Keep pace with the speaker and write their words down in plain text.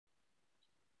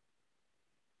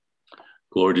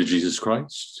Glory to Jesus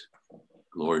Christ.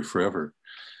 Glory forever.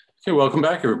 Okay, welcome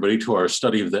back, everybody, to our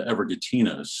study of the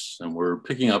Evergetinos. And we're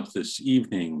picking up this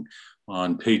evening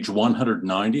on page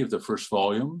 190 of the first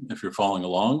volume, if you're following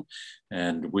along.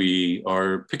 And we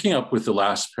are picking up with the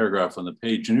last paragraph on the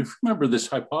page. And if you remember, this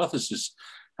hypothesis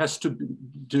has to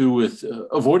do with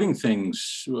avoiding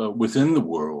things within the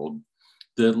world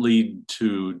that lead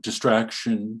to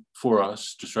distraction for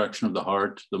us, distraction of the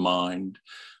heart, the mind,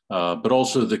 but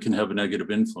also that can have a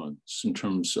negative influence in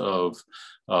terms of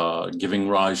giving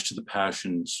rise to the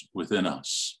passions within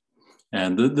us.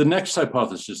 And the next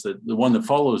hypothesis, that the one that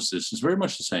follows this, is very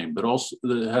much the same, but also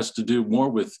it has to do more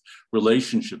with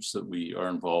relationships that we are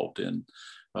involved in,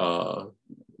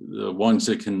 the ones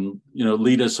that can,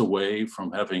 lead us away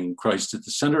from having Christ at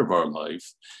the center of our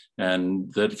life,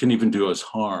 and that can even do us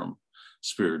harm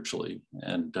spiritually.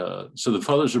 And so the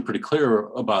fathers are pretty clear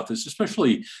about this,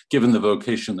 especially given the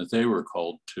vocation that they were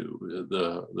called to,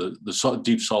 the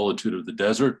deep solitude of the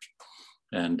desert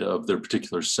and of their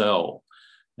particular cell.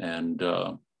 And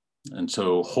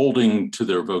so holding to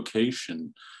their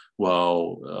vocation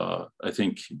while I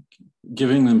think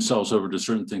giving themselves over to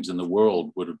certain things in the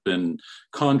world would have been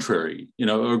contrary,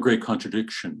 a great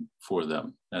contradiction for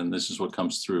them. And this is what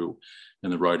comes through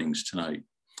in the writings tonight.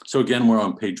 So again, we're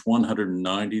on page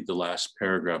 190, the last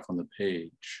paragraph on the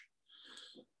page.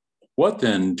 What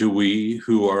then do we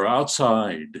who are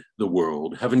outside the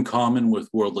world have in common with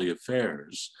worldly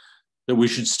affairs that we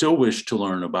should still wish to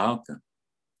learn about them?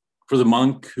 For the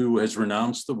monk who has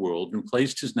renounced the world and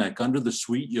placed his neck under the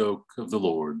sweet yoke of the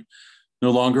Lord no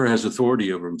longer has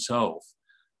authority over himself,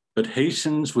 but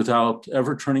hastens without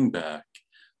ever turning back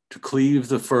to cleave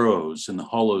the furrows and the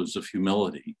hollows of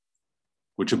humility,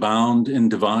 which abound in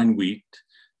divine wheat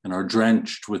and are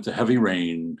drenched with the heavy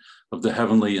rain of the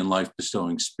heavenly and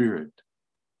life-bestowing Spirit,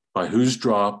 by whose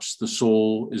drops the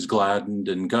soul is gladdened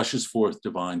and gushes forth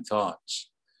divine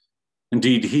thoughts.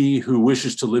 Indeed, he who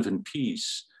wishes to live in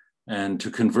peace and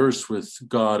to converse with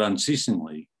God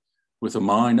unceasingly, with a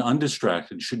mind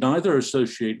undistracted, should neither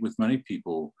associate with many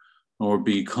people nor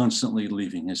be constantly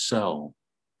leaving his cell.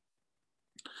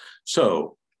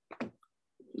 So,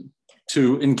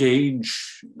 to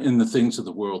engage in the things of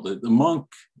the world, the monk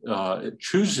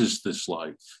chooses this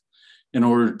life in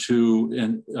order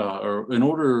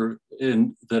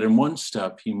that in one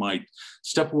step he might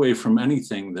step away from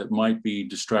anything that might be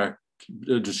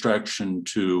distraction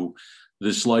to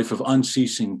this life of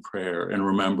unceasing prayer and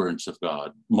remembrance of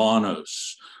God,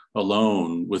 monos,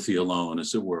 alone with the alone,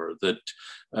 as it were, that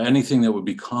anything that would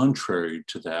be contrary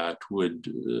to that would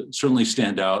certainly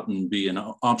stand out and be an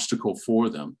obstacle for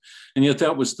them. And yet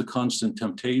that was the constant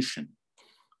temptation,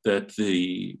 that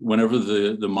whenever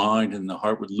the mind and the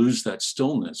heart would lose that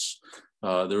stillness,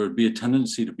 there would be a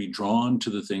tendency to be drawn to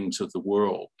the things of the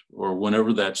world, or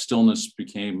whenever that stillness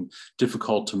became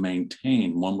difficult to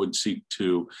maintain, one would seek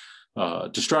to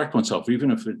distract oneself, even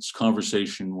if it's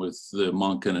conversation with the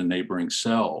monk in a neighboring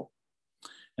cell.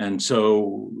 And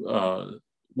so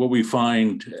what we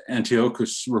find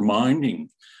Antiochus reminding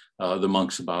the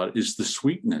monks about is the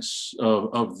sweetness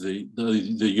of the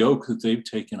yoke that they've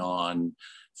taken on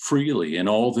freely and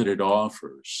all that it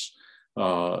offers,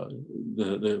 to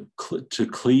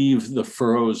cleave the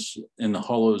furrows and the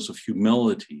hollows of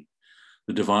humility,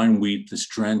 the divine wheat that's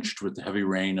drenched with the heavy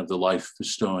rain of the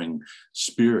life-bestowing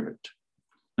Spirit.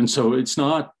 And so it's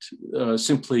not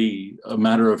simply a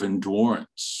matter of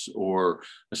endurance or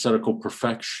ascetical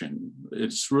perfection.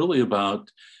 It's really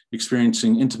about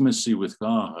experiencing intimacy with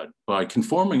God by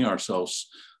conforming ourselves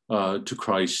to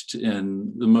Christ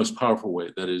in the most powerful way.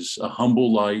 That is a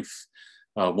humble life,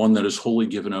 one that is wholly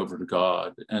given over to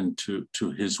God and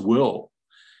to his will.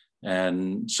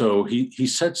 And so he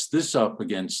sets this up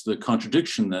against the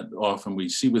contradiction that often we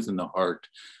see within the heart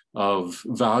of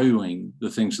valuing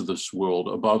the things of this world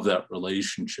above that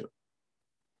relationship.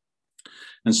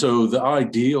 And so the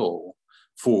ideal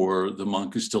for the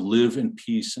monk is to live in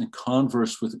peace and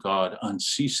converse with God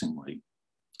unceasingly.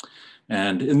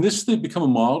 And in this, they become a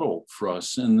model for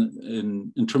us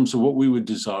in terms of what we would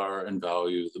desire and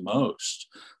value the most.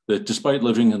 That despite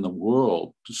living in the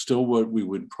world, still what we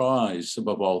would prize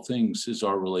above all things is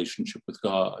our relationship with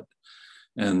God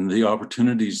and the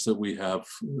opportunities that we have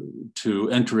to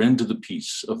enter into the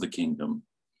peace of the kingdom.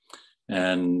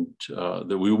 And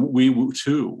that we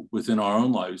too, within our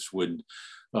own lives, would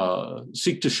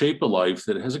seek to shape a life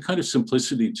that has a kind of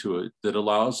simplicity to it that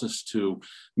allows us to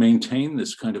maintain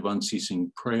this kind of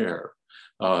unceasing prayer,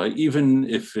 even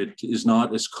if it is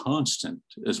not as constant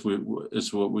as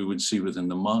what we would see within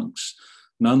the monks,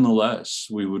 nonetheless,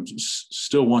 we would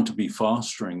still want to be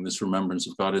fostering this remembrance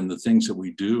of God in the things that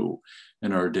we do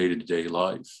in our day-to-day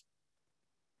life.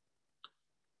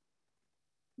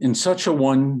 If such a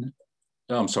one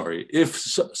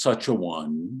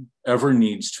ever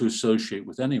needs to associate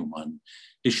with anyone,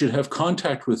 he should have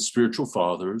contact with spiritual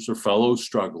fathers or fellow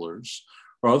strugglers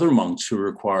or other monks who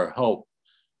require help,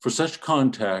 for such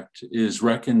contact is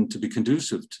reckoned to be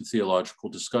conducive to theological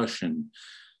discussion,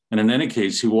 and in any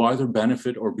case, he will either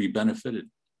benefit or be benefited.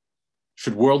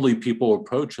 Should worldly people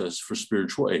approach us for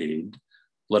spiritual aid,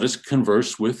 let us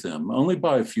converse with them only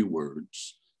by a few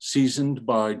words, seasoned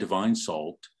by divine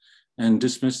salt, and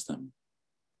dismiss them.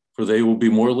 For they will be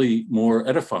more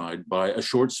edified by a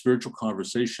short spiritual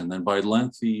conversation than by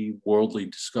lengthy worldly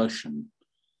discussion.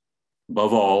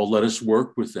 Above all, let us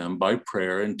work with them by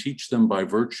prayer and teach them by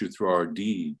virtue through our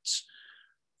deeds.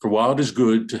 For while it is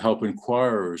good to help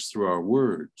inquirers through our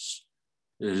words,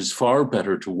 it is far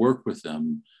better to work with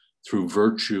them through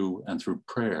virtue and through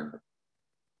prayer.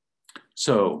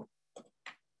 So,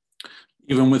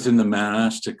 even within the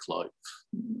monastic life,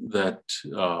 that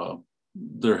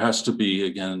there has to be,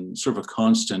 again, sort of a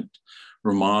constant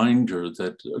reminder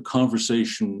that a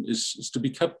conversation is to be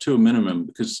kept to a minimum,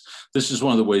 because this is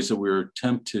one of the ways that we're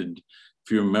tempted,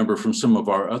 if you remember from some of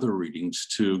our other readings,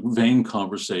 to vain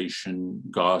conversation,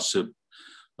 gossip,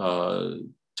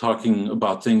 talking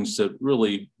about things that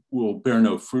really will bear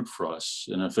no fruit for us,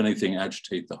 and if anything,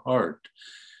 agitate the heart.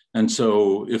 And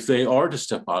so if they are to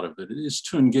step out of it, it is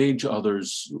to engage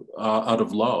others out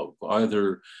of love,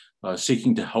 either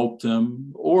seeking to help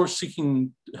them or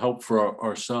seeking help for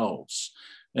ourselves.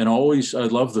 And always, I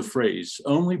love the phrase,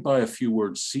 only by a few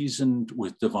words seasoned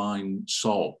with divine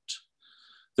salt,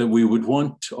 that we would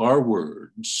want our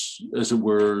words, as it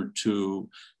were, to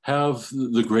have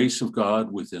the grace of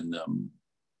God within them,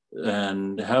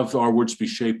 and have our words be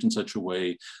shaped in such a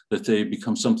way that they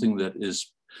become something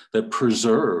that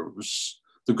preserves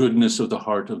the goodness of the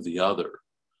heart of the other,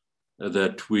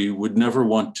 that we would never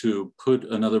want to put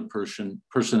another person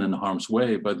in harm's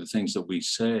way by the things that we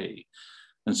say.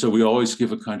 And so we always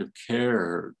give a kind of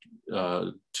care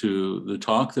to the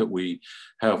talk that we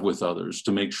have with others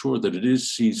to make sure that it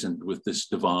is seasoned with this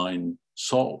divine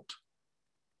salt.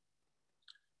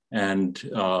 And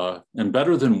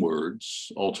better than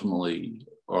words, ultimately,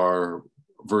 are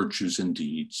virtues and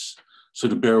deeds. So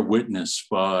to bear witness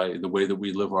by the way that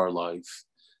we live our life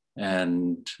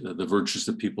and the virtues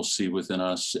that people see within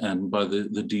us, and by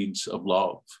the deeds of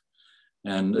love.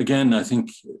 And again, I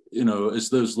think, as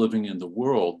those living in the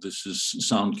world, this is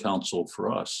sound counsel for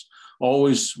us.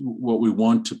 Always what we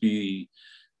want to be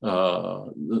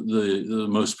the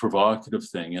most provocative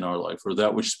thing in our life, or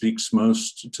that which speaks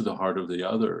most to the heart of the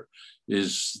other,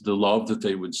 is the love that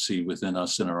they would see within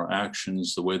us in our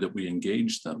actions, the way that we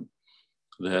engage them,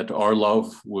 that our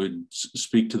love would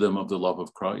speak to them of the love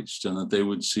of Christ, and that they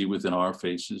would see within our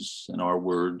faces and our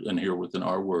word, and hear within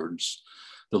our words,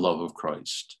 the love of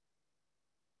Christ.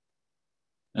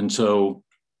 And so,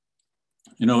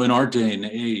 in our day and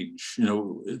age,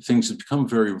 things have become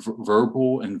very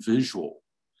verbal and visual.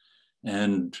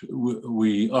 And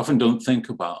we often don't think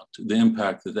about the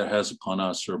impact that has upon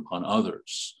us or upon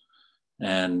others.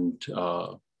 And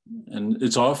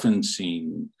it's often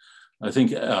seen, I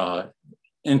think,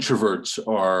 introverts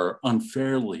are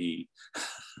unfairly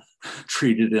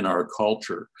treated in our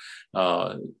culture.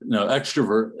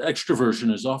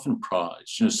 Extroversion is often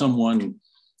prized. Someone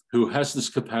who has this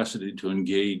capacity to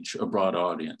engage a broad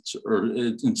audience,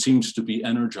 and seems to be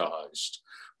energized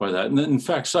by that. And in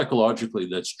fact, psychologically,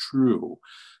 that's true,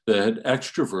 that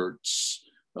extroverts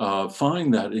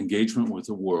find that engagement with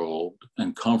the world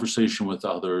and conversation with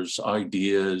others,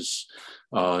 ideas,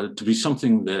 to be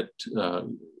something that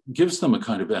gives them a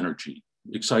kind of energy,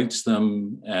 excites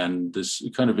them, and this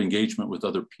kind of engagement with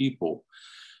other people.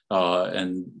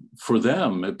 And for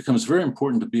them, it becomes very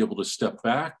important to be able to step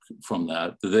back from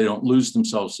that they don't lose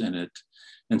themselves in it,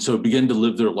 and so begin to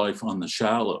live their life on the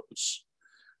shallows.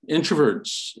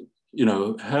 Introverts,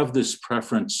 have this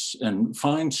preference and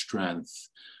find strength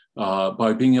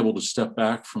by being able to step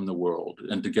back from the world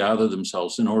and to gather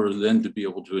themselves in order then to be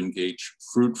able to engage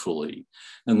fruitfully.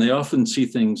 And they often see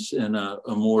things in a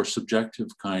more subjective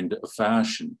kind of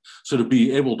fashion. So to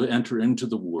be able to enter into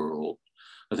the world,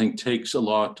 I think, takes a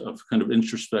lot of kind of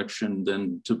introspection,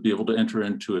 then to be able to enter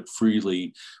into it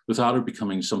freely without it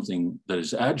becoming something that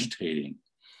is agitating.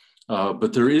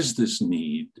 But there is this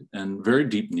need, and very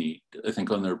deep need, I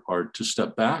think, on their part to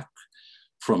step back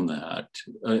from that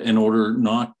in order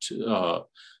not to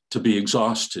be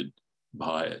exhausted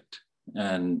by it.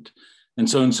 And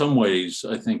so in some ways,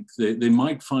 I think they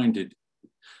might find it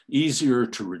easier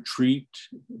to retreat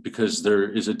because there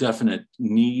is a definite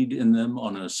need in them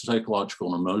on a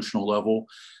psychological and emotional level.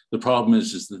 The problem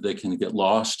is that they can get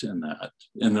lost in that,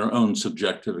 in their own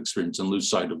subjective experience, and lose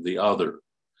sight of the other.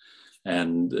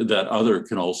 And that other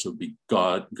can also be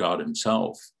God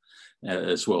himself,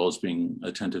 as well as being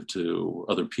attentive to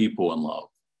other people in love.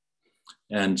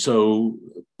 And so,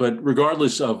 but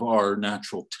regardless of our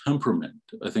natural temperament,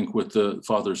 I think what the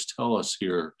fathers tell us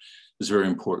here is very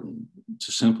important: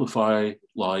 to simplify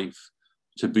life,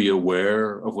 to be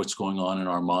aware of what's going on in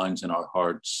our minds and our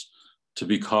hearts, to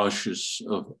be cautious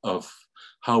of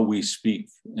how we speak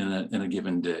in a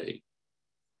given day.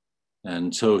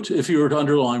 And so if you were to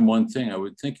underline one thing, I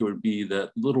would think it would be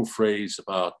that little phrase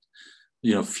about,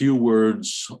 few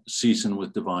words seasoned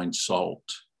with divine salt.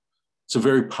 It's a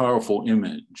very powerful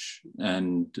image.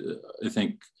 And I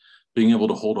think being able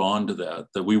to hold on to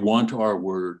that we want our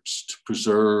words to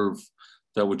preserve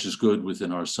that which is good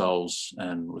within ourselves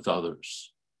and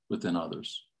within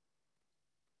others.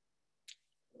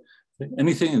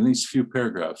 Anything in these few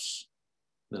paragraphs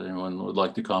that anyone would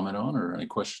like to comment on, or any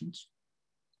questions?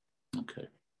 Okay.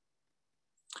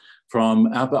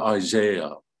 From Abba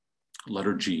Isaiah,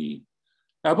 letter G.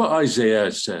 Abba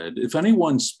Isaiah said, "If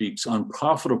anyone speaks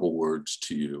unprofitable words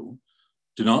to you,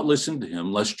 do not listen to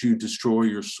him, lest you destroy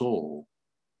your soul.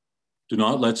 Do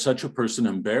not let such a person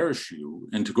embarrass you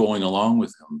into going along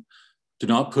with him. Do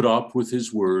not put up with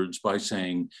his words by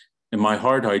saying, 'In my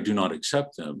heart I do not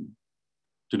accept them.'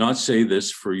 Do not say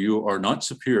this, for you are not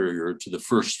superior to the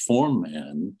first formed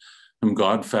man, whom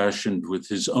God fashioned with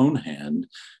his own hand,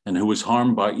 and who was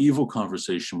harmed by evil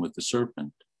conversation with the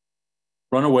serpent.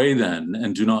 Run away then,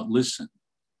 and do not listen.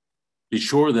 Be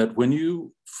sure that when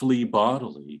you flee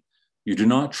bodily, you do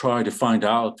not try to find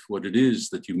out what it is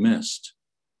that you missed.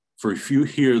 For if you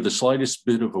hear the slightest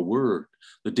bit of a word,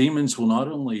 the demons will not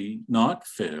only not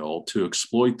fail to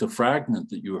exploit the fragment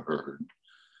that you heard,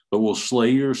 but will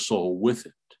slay your soul with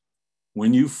it.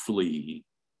 When you flee,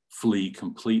 flee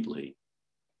completely."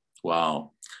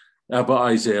 Wow. Abba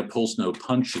Isaiah pulls no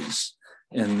punches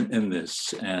in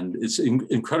this, and it's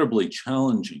incredibly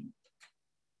challenging.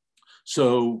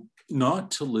 So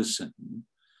not to listen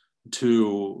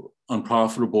to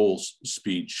unprofitable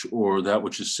speech or that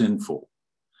which is sinful.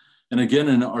 And again,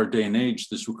 in our day and age,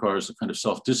 this requires a kind of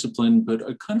self-discipline, but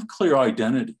a kind of clear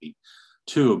identity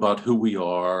too about who we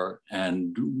are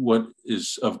and what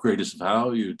is of greatest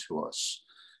value to us,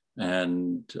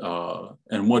 and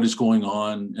what is going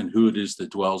on and who it is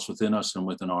that dwells within us and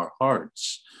within our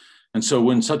hearts. And so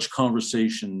when such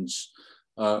conversations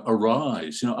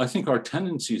arise, I think our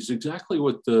tendency is exactly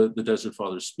what the Desert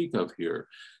Fathers speak of here,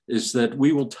 is that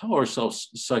we will tell ourselves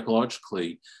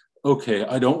psychologically, okay,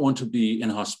 I don't want to be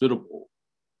inhospitable.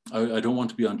 I don't want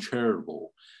to be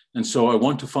uncharitable. And so I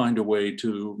want to find a way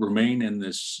to remain in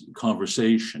this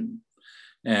conversation.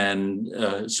 And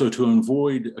so to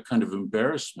avoid a kind of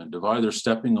embarrassment of either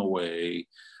stepping away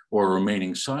or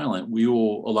remaining silent, we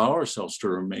will allow ourselves to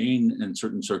remain in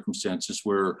certain circumstances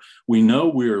where we know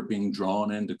we're being drawn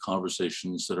into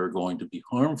conversations that are going to be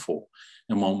harmful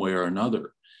in one way or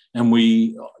another. And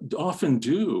we often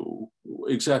do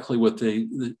exactly what they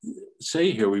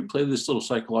say here. We play this little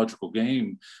psychological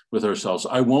game with ourselves.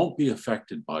 I won't be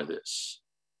affected by this.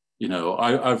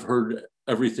 I've heard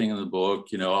everything in the book.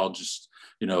 I'll just,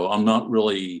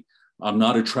 I'm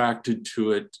not attracted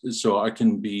to it, so I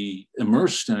can be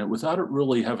immersed in it without it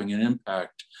really having an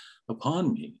impact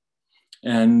upon me.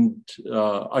 And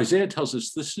Isaiah tells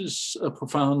us this is a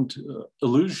profound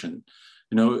illusion.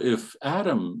 If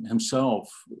Adam himself,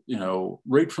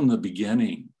 right from the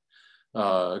beginning,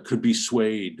 could be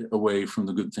swayed away from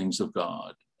the good things of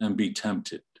God and be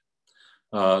tempted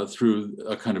through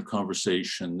a kind of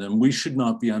conversation, then we should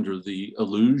not be under the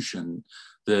illusion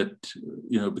that,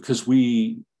 because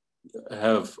we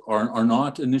are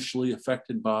not initially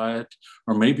affected by it,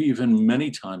 or maybe even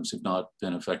many times have not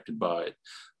been affected by it,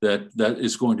 that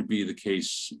is going to be the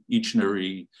case each and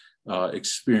every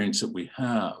experience that we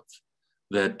have.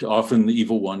 That often the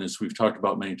evil one, as we've talked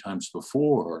about many times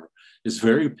before, is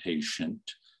very patient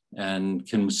and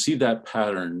can see that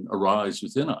pattern arise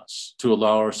within us to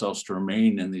allow ourselves to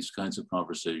remain in these kinds of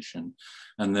conversation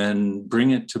and then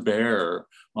bring it to bear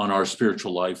on our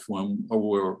spiritual life when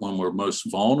we're most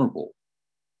vulnerable.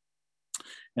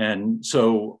 And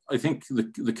so I think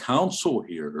the counsel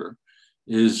here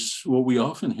is what we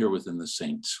often hear within the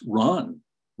saints: run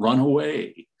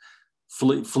away.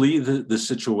 Flee the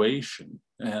situation,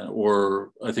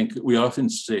 or I think we often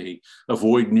say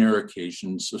avoid near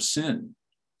occasions of sin.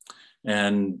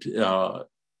 And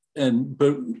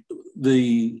but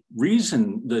the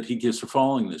reason that he gives for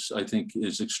following this, I think,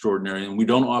 is extraordinary, and we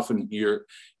don't often hear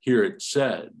it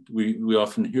said. We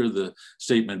often hear the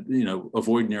statement,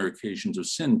 avoid near occasions of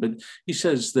sin, but he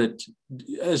says that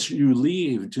as you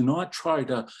leave, do not try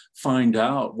to find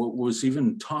out what was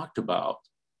even talked about,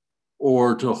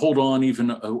 or to hold on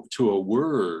even to a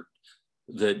word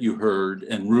that you heard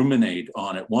and ruminate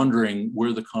on it, wondering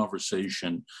where the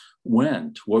conversation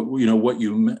went, what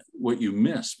you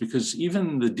missed, because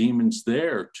even the demons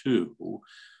there too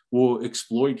will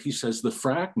exploit, he says, the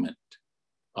fragment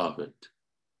of it.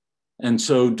 And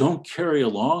so don't carry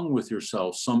along with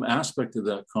yourself some aspect of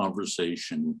that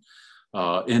conversation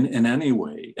in any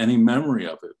way, any memory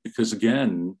of it, because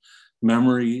again,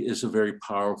 memory is a very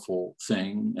powerful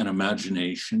thing, an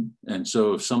imagination. And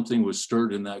so if something was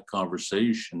stirred in that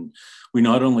conversation, we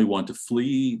not only want to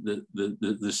flee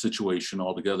the situation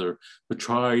altogether, but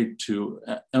try to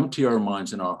empty our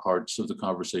minds and our hearts of the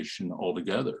conversation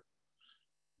altogether.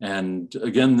 And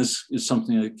again, this is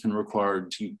something that can require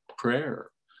deep prayer,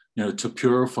 to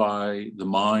purify the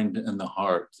mind and the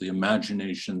heart, the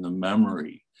imagination, the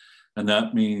memory. And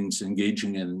that means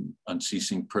engaging in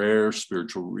unceasing prayer,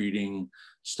 spiritual reading,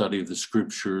 study of the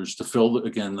scriptures, to fill,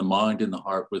 again, the mind and the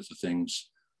heart with the things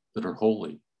that are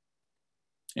holy.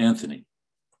 Anthony.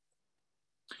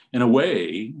 In a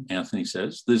way, Anthony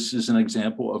says, this is an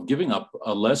example of giving up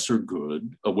a lesser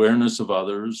good, awareness of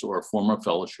others, or a form of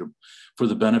fellowship for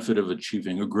the benefit of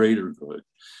achieving a greater good.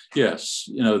 Yes,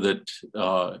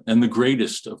 and the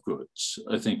greatest of goods.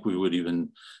 I think we would even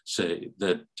say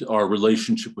that our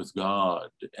relationship with God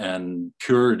and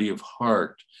purity of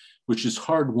heart, which is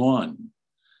hard won,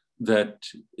 that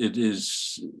it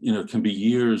is, can be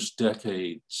years,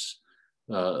 decades,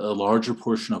 a larger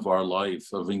portion of our life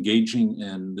of engaging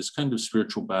in this kind of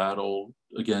spiritual battle,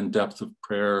 again, depth of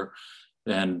prayer.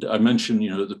 And I mentioned,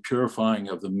 the purifying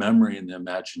of the memory and the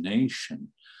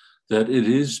imagination, that it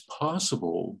is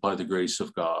possible by the grace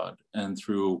of God and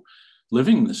through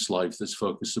living this life that's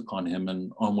focused upon him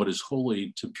and on what is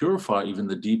holy, to purify even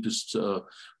the deepest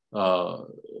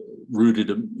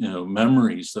rooted,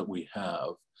 memories that we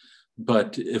have.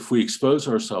 But if we expose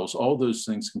ourselves, all those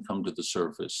things can come to the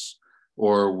surface,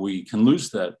 or we can lose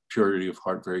that purity of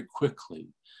heart very quickly.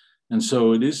 And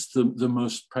so it is the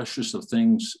most precious of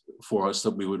things for us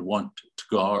that we would want to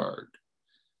guard.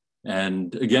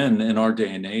 And again, in our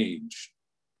day and age,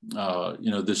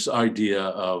 this idea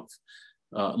of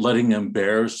letting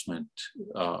embarrassment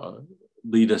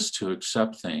lead us to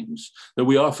accept things, that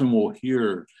we often will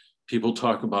hear people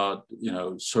talk about,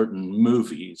 certain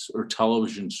movies or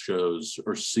television shows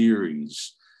or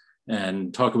series,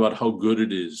 and talk about how good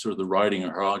it is, or the writing,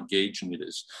 or how engaging it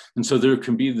is. And so there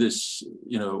can be this,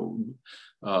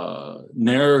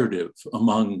 narrative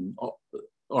among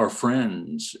our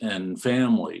friends and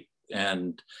family,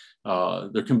 and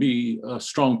there can be a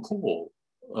strong pull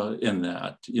in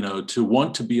that, to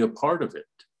want to be a part of it.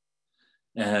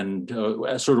 And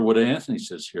sort of what Anthony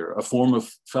says here, a form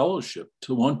of fellowship,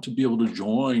 to want to be able to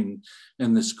join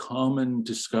in this common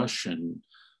discussion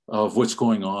of what's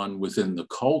going on within the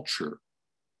culture.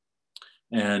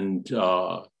 And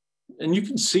you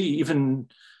can see even,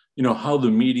 how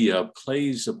the media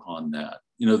plays upon that,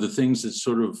 the things that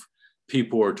sort of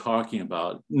people are talking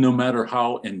about, no matter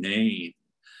how inane,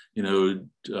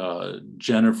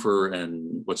 Jennifer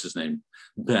and what's his name,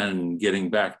 Ben, getting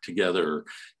back together,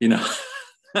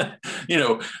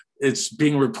 it's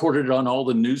being reported on all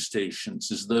the news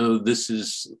stations as though this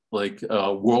is like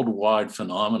a worldwide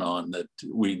phenomenon that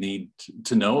we need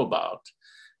to know about.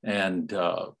 And,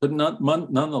 but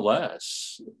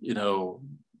nonetheless,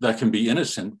 that can be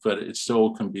innocent, but it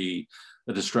still can be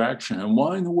a distraction. And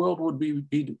why in the world would we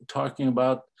be talking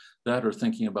about that or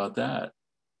thinking about that?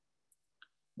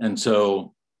 And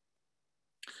so,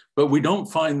 but we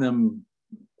don't find them,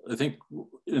 I think,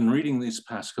 in reading these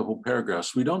past couple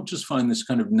paragraphs, we don't just find this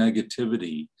kind of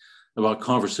negativity about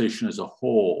conversation as a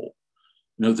whole,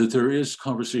 that there is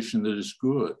conversation that is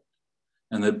good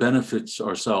and that benefits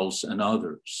ourselves and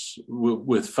others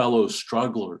with fellow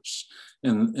strugglers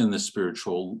in the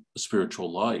spiritual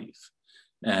life.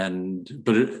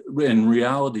 But in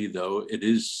reality, though, it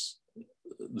is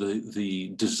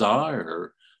the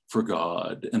desire for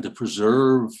God and to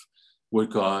preserve what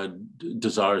God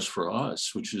desires for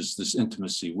us, which is this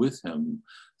intimacy with him,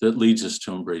 that leads us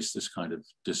to embrace this kind of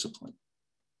discipline.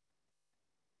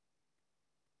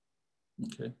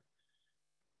 Okay.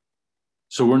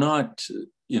 So we're not,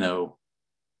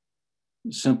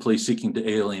 simply seeking to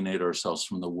alienate ourselves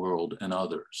from the world and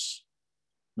others.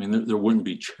 I mean, there wouldn't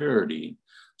be charity,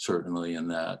 certainly, in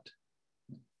that.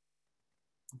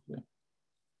 Okay.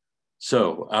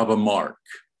 So, Abba Mark,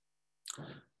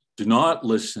 do not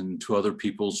listen to other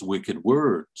people's wicked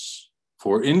words,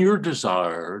 for in your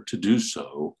desire to do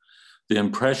so, the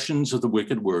impressions of the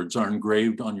wicked words are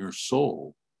engraved on your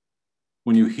soul.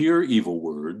 When you hear evil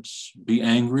words, be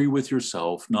angry with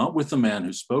yourself, not with the man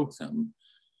who spoke them,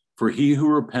 for he who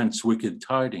repents wicked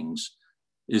tidings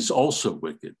is also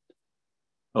wicked.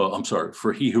 Oh, I'm sorry,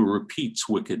 for he who repeats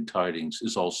wicked tidings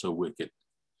is also wicked.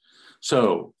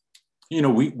 So,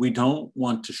 we don't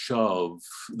want to shove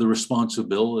the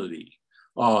responsibility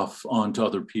off onto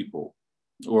other people,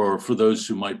 or for those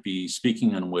who might be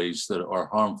speaking in ways that are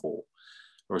harmful,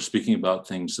 or speaking about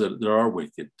things that are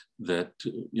wicked, that,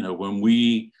 when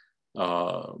we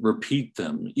repeat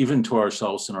them, even to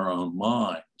ourselves in our own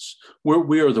minds,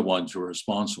 we are the ones who are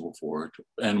responsible for it.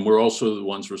 And we're also the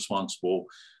ones responsible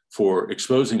for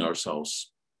exposing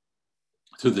ourselves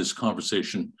to this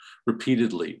conversation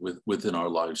repeatedly within our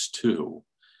lives too.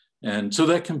 And so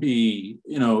that can be,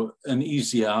 an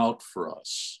easy out for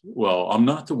us. Well, I'm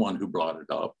not the one who brought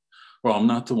it up, or I'm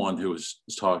not the one who was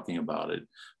talking about it,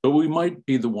 but we might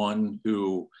be the one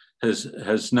who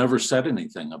has never said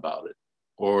anything about it,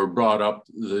 or brought up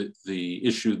the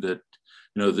issue that,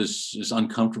 this is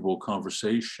uncomfortable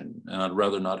conversation and I'd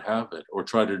rather not have it, or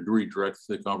try to redirect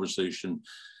the conversation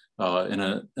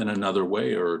in another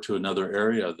way, or to another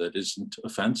area that isn't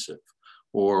offensive.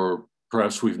 Or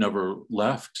perhaps we've never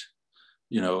left,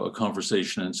 a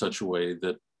conversation in such a way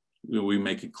that we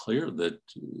make it clear that,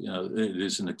 it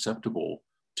isn't acceptable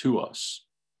to us.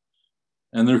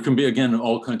 And there can be, again,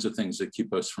 all kinds of things that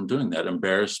keep us from doing that: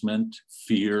 embarrassment,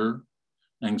 fear,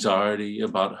 anxiety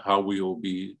about how we will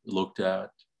be looked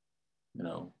at,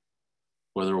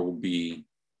 whether we'll be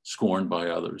scorned by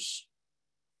others.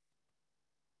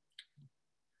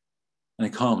 Any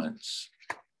comments?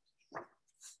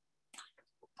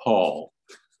 Paul,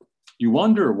 you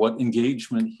wonder what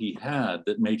engagement he had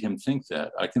that made him think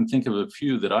that. I can think of a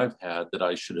few that I've had that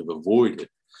I should have avoided.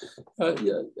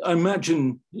 Yeah, I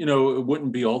imagine, it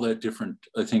wouldn't be all that different,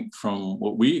 I think, from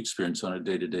what we experience on a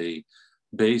day-to-day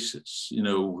basis.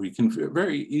 We can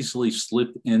very easily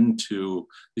slip into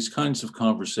these kinds of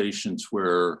conversations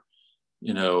where,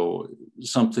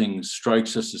 something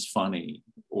strikes us as funny,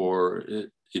 or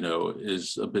it,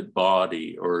 is a bit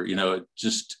bawdy, or, it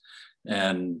just,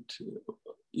 and,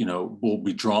 we'll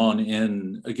be drawn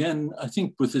in. Again, I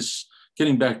think with this,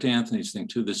 getting back to Anthony's thing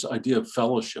too, this idea of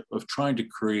fellowship, of trying to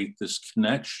create this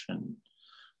connection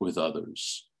with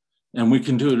others. And we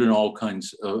can do it in all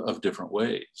kinds of different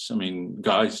ways. I mean,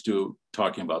 guys do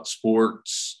talking about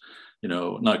sports,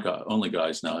 not only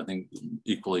guys now, I think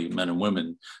equally men and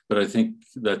women, but I think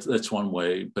that's one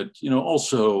way. But,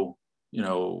 also,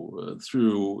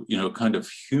 through, kind of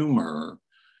humor,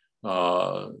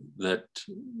 that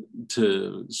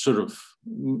to sort of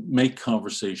make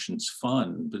conversations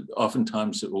fun. But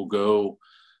oftentimes it will go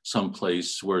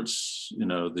someplace where it's,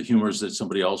 the humor is at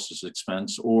somebody else's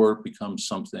expense, or becomes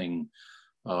something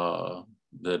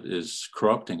that is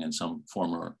corrupting in some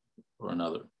form or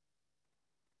another.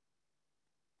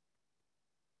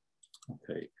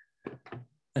 Okay,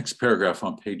 next paragraph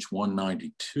on page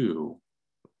 192.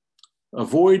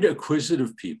 Avoid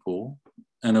acquisitive people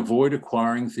and avoid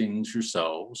acquiring things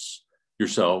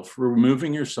yourself,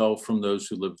 removing yourself from those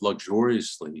who live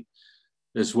luxuriously,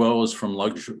 as well as from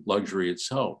luxury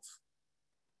itself.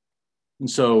 And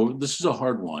so this is a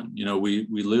hard one. We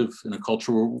live in a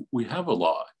culture where we have a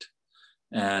lot,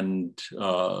 and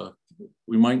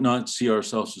we might not see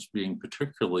ourselves as being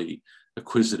particularly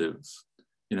acquisitive,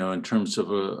 in terms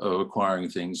of acquiring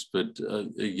things. But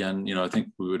again, I think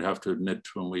we would have to admit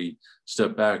when we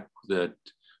step back that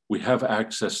we have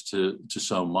access to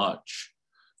so much.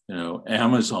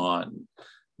 Amazon,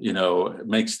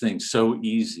 makes things so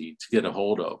easy to get a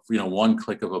hold of, one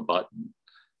click of a button.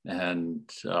 And,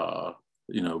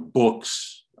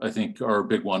 books, I think, are a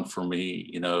big one for me.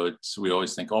 We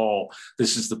always think, oh,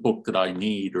 this is the book that I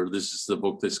need, or this is the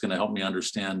book that's going to help me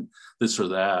understand this or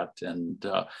that. And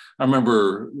I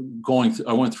remember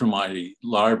I went through my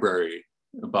library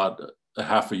about a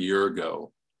half a year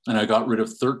ago, and I got rid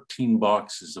of 13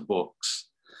 boxes of books.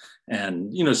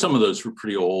 And, some of those were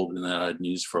pretty old and that I'd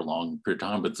used for a long period of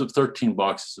time, but 13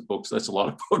 boxes of books, that's a lot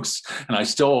of books. And I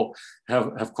still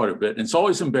have quite a bit. And it's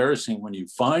always embarrassing when you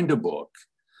find a book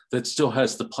that still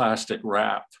has the plastic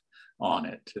wrap on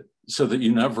it, so that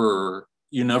you never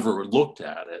looked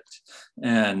at it.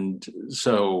 And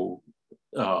so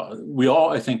we all,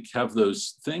 I think, have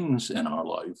those things in our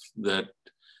life that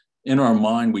in our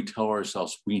mind, we tell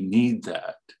ourselves we need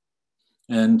that.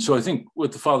 And so I think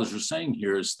what the fathers are saying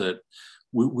here is that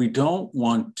we don't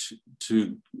want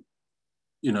to,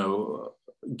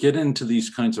 get into these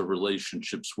kinds of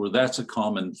relationships where that's a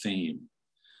common theme.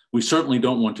 We certainly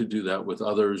don't want to do that with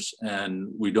others, and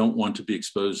we don't want to be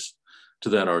exposed to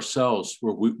that ourselves,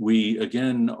 where we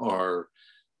again are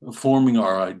forming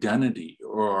our identity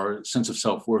or our sense of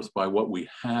self-worth by what we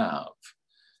have.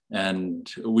 And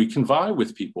we can vie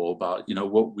with people about,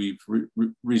 what we've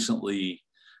recently,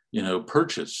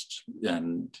 purchased.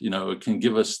 And, it can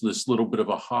give us this little bit of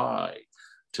a high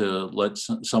to let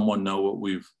someone know what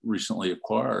we've recently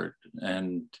acquired.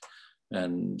 And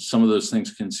some of those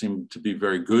things can seem to be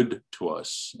very good to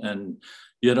us. And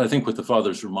yet I think what the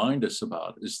fathers remind us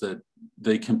about is that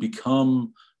they can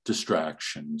become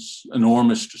distractions,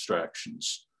 enormous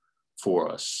distractions for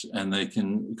us. And they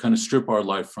can kind of strip our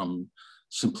life from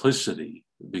simplicity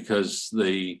because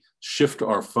they shift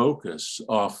our focus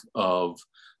off of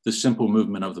the simple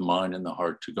movement of the mind and the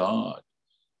heart to God.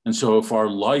 And so if our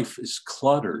life is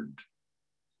cluttered,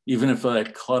 even if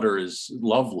that clutter is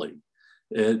lovely,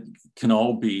 it can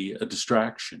all be a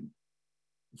distraction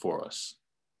for us.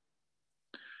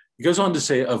 He goes on to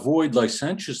say, avoid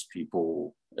licentious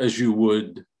people as you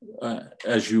would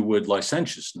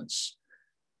licentiousness.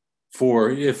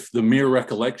 For if the mere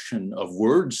recollection of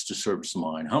words disturbs the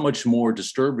mind, how much more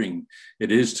disturbing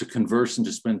it is to converse and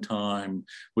to spend time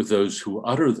with those who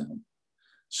utter them.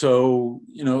 So,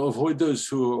 avoid those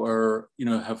who are,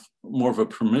 have more of a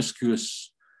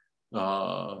promiscuous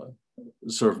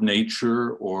sort of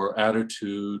nature or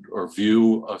attitude or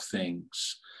view of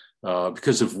things.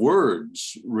 Because if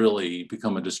words really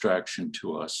become a distraction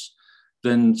to us,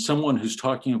 then someone who's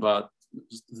talking about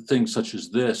things such as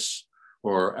this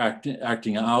or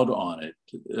acting out on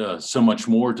it, so much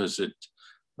more does it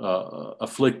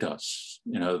afflict us,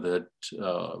 that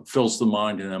fills the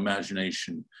mind and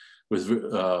imagination with,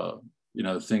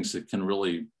 things that can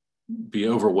really be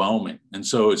overwhelming. And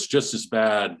so it's just as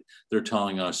bad, they're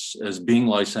telling us, as being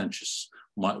licentious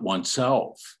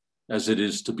oneself, as it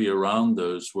is to be around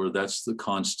those where that's the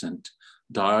constant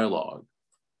dialogue.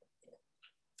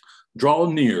 Draw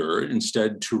near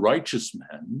instead to righteous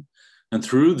men, and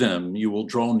through them you will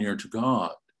draw near to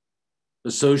God.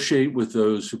 Associate with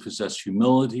those who possess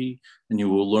humility, and you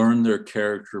will learn their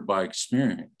character by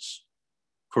experience.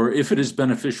 For if it is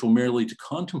beneficial merely to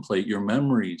contemplate your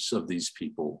memories of these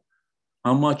people,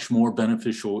 how much more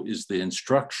beneficial is the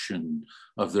instruction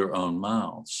of their own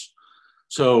mouths?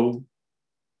 So,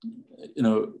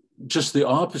 just the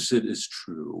opposite is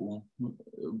true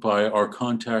by our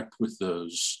contact with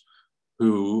those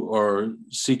who are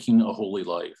seeking a holy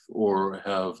life or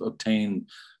have obtained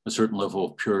a certain level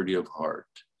of purity of heart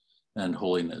and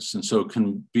holiness. And so it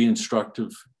can be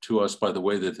instructive to us by the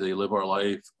way that they live our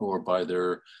life or by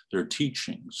their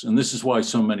teachings. And this is why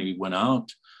so many went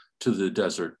out to the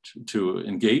desert to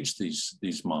engage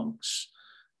these monks,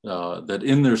 that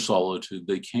in their solitude,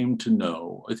 they came to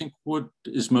know, I think, what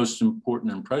is most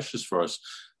important and precious for us,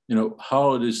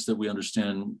 how it is that we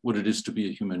understand what it is to be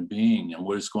a human being and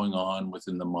what is going on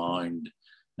within the mind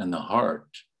and the heart.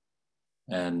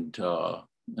 And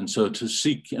so to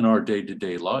seek in our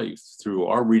day-to-day life through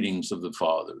our readings of the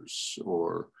fathers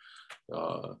or,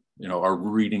 our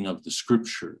reading of the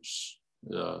scriptures,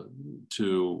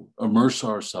 to immerse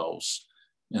ourselves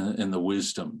in the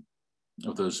wisdom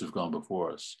of those who've gone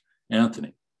before us.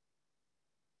 Anthony.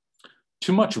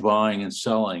 Too much buying and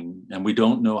selling, and we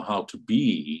don't know how to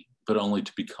be, but only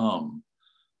to become.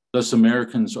 Thus,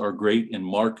 Americans are great in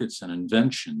markets and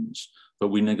inventions, but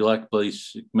we neglect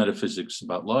basic metaphysics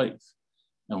about life.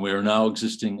 And we are now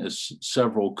existing as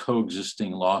several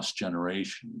coexisting lost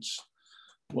generations.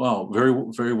 Wow, very,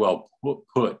 very well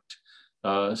put.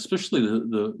 Especially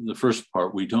the first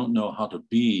part, we don't know how to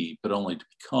be, but only to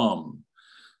become.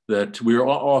 That we are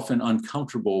often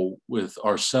uncomfortable with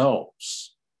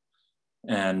ourselves.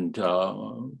 And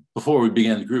before we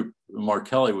began the group, Mark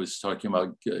Kelly was talking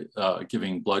about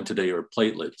giving blood today or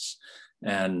platelets,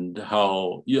 and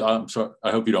how, I'm sorry,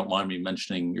 I hope you don't mind me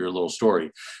mentioning your little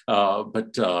story,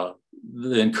 but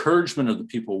the encouragement of the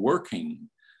people working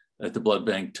at the blood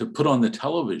bank to put on the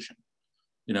television,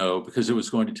 because it was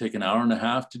going to take an hour and a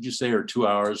half, did you say, or 2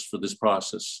 hours for this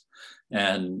process.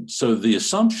 And so the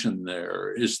assumption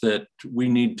there is that we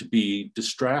need to be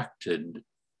distracted,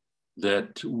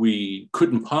 that we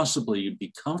couldn't possibly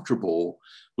be comfortable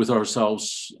with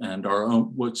ourselves and our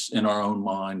own, what's in our own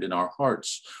mind and our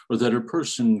hearts, or that a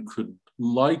person could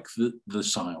like the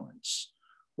silence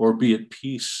or be at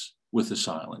peace with the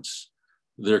silence.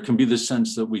 There can be the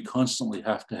sense that we constantly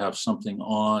have to have something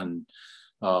on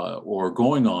or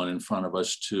going on in front of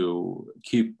us to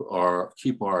keep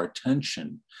our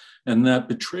attention. And that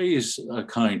betrays a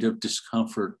kind of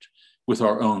discomfort with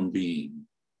our own being.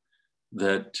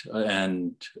 that,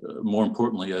 and more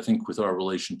importantly, I think with our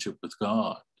relationship with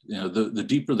God, the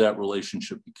deeper that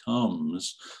relationship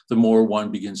becomes, the more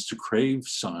one begins to crave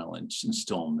silence and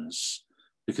stillness,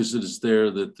 because it is there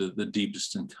that the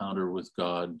deepest encounter with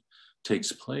God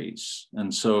takes place.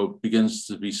 And so it begins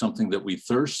to be something that we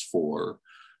thirst for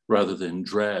rather than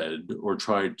dread or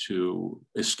try to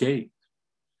escape.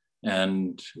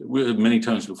 And many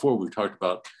times before, we've talked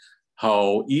about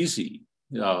how easy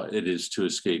it is to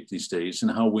escape these days,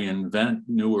 and how we invent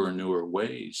newer and newer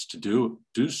ways to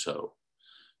do so.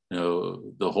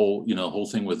 The whole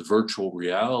thing with virtual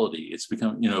reality, it's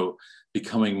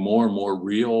becoming more and more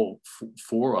real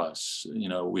for us.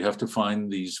 We have to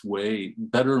find these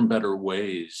better and better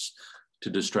ways to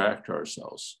distract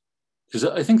ourselves. Because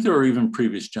I think there are even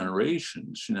previous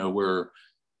generations, where,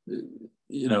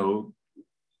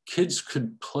 kids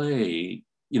could play,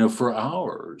 for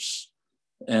hours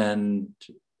and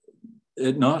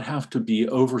it not have to be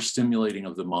overstimulating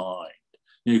of the mind.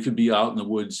 You could be out in the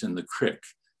woods in the creek,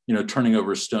 turning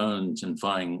over stones and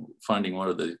finding one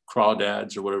of the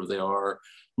crawdads or whatever they are. I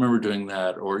remember doing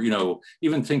that, or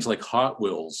even things like Hot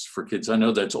Wheels for kids. I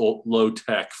know that's low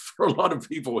tech for a lot of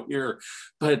people here,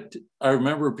 but I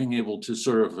remember being able to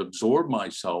sort of absorb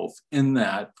myself in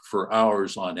that for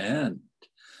hours on end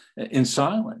in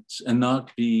silence and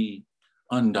not be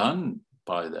undone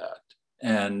by that.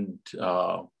 And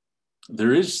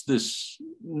there is this,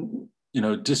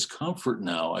 discomfort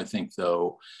now, I think,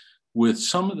 though, with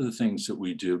some of the things that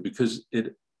we do, because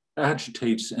it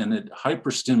agitates and it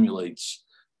hyperstimulates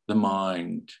the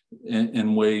mind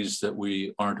in ways that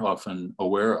we aren't often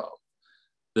aware of.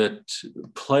 That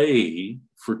play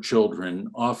for children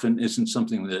often isn't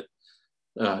something that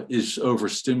is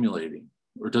overstimulating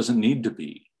or doesn't need to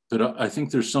be. But I think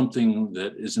there's something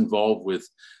that is involved with,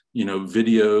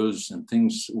 videos and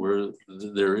things where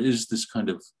there is this kind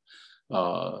of,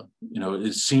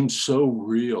 it seems so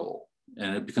real,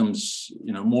 and it becomes,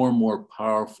 more and more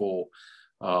powerful,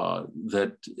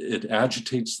 that it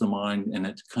agitates the mind, and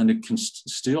it kind of can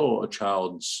steal a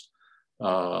child's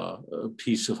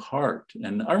piece of heart.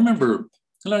 And I remember,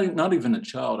 not even a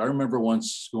child, I remember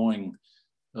once going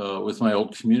with my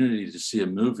old community to see a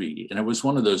movie, and it was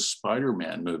one of those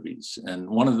Spider-Man movies. And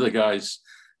one of the guys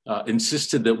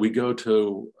insisted that we go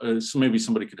to, so maybe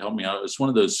somebody could help me out. It's one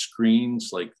of those screens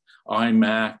like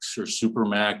IMAX or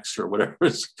Supermax or whatever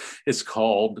it's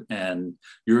called. And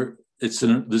it's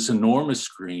this enormous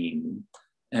screen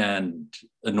and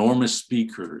enormous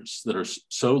speakers that are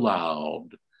so loud.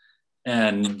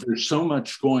 And there's so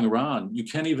much going around. You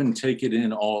can't even take it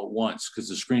in all at once because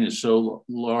the screen is so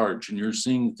large, and you're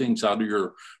seeing things out of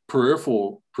your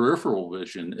peripheral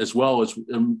vision as well as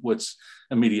what's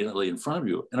immediately in front of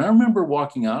you. And I remember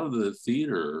walking out of the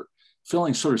theater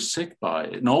feeling sort of sick by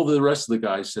it. And all the rest of the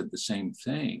guys said the same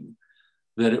thing,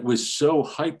 that it was so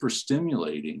hyper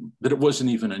stimulating that it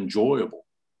wasn't even enjoyable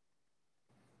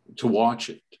to watch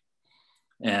it.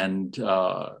 And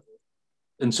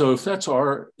so if that's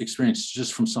our experience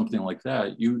just from something like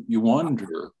that, you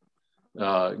wonder,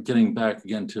 getting back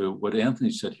again to what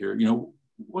Anthony said here,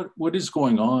 what is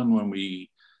going on when we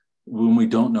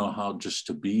don't know how just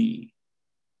to be,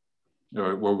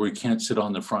 or where we can't sit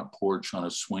on the front porch on a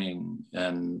swing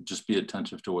and just be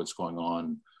attentive to what's going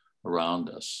on around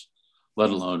us, let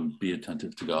alone be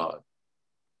attentive to God.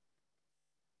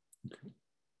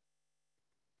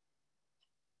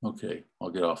 Okay,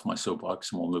 I'll get off my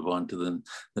soapbox and we'll move on to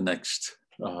the next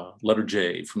letter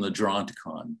J from the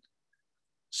Geronticon.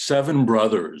 7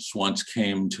 brothers once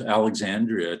came to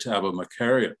Alexandria to Abba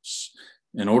Macarius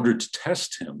in order to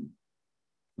test him.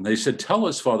 And they said, "Tell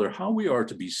us, Father, how we are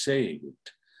to be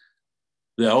saved."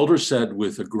 The elder said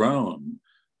with a groan,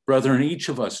 "Brethren, each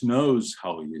of us knows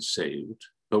how he is saved,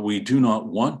 but we do not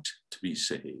want to be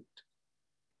saved."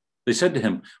 They said to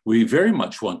him, "We very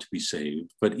much want to be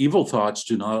saved, but evil thoughts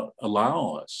do not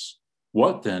allow us.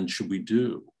 What then should we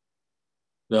do?"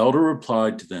 The elder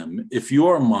replied to them, "If you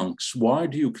are monks, why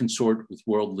do you consort with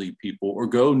worldly people or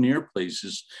go near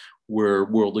places where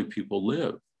worldly people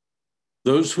live?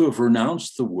 Those who have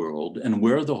renounced the world and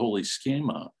wear the holy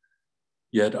schema,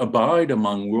 yet abide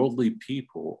among worldly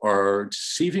people, are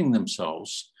deceiving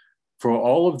themselves, for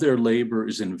all of their labor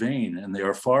is in vain, and they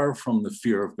are far from the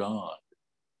fear of God.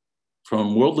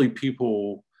 From worldly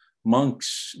people,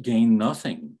 monks gain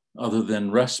nothing other than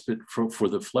respite for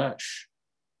the flesh.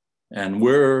 And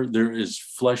where there is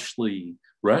fleshly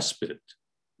respite,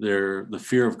 there the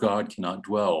fear of God cannot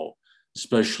dwell,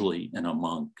 especially in a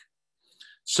monk."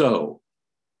 So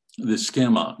the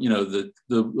schema,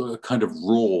 the kind of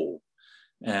role,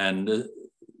 and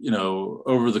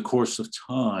over the course of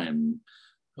time,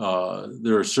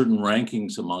 there are certain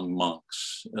rankings among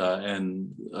monks, and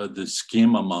the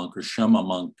schema monk or Shema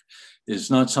monk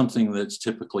is not something that's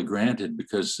typically granted,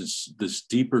 because it's this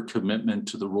deeper commitment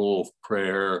to the role of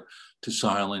prayer, to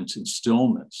silence and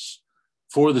stillness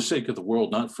for the sake of the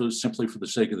world, not simply for the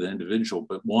sake of the individual,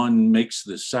 but one makes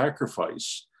this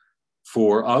sacrifice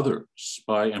for others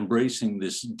by embracing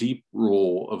this deep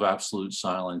role of absolute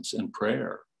silence and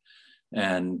prayer.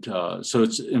 And so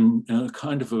it's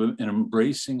kind of an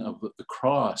embracing of the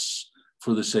cross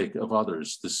for the sake of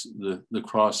others, the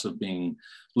cross of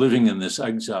living in this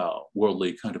exile,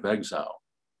 worldly kind of exile.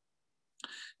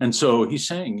 And so he's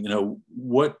saying,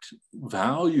 what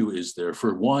value is there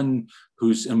for one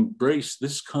who's embraced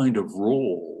this kind of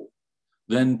role,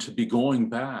 then to be going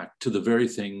back to the very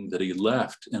thing that he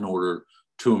left in order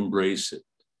to embrace it?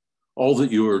 All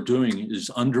that you are doing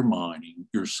is undermining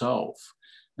yourself.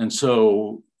 And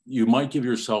so you might give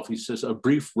yourself, he says, a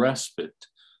brief respite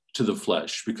to the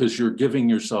flesh, because you're giving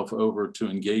yourself over to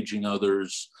engaging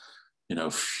others. I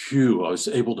was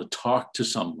able to talk to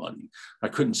somebody. I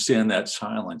couldn't stand that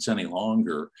silence any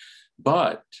longer.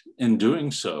 But in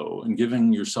doing so and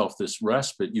giving yourself this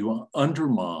respite, you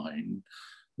undermine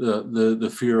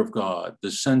the fear of God,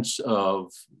 the sense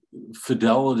of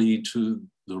fidelity to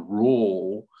the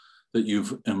role that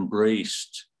you've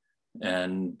embraced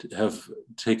and have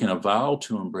taken a vow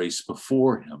to embrace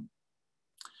before him.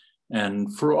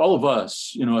 And for all of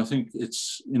us, I think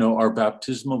it's, our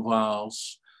baptismal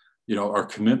vows, our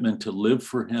commitment to live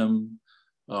for him,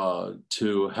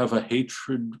 to have a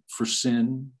hatred for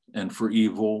sin and for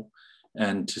evil,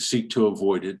 and to seek to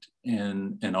avoid it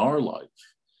in our life.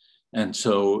 And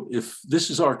so if this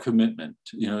is our commitment,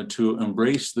 to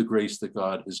embrace the grace that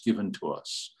God has given to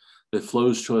us, that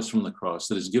flows to us from the cross,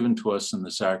 that is given to us in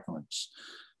the sacraments,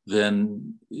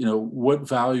 then, what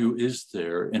value is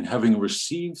there in having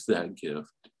received that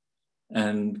gift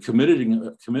and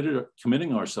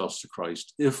committing ourselves to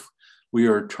Christ if we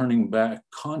are turning back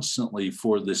constantly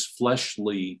for this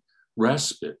fleshly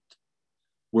respite,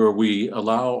 where we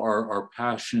allow our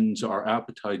passions, our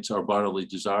appetites, our bodily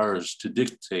desires to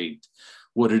dictate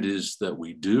what it is that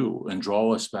we do and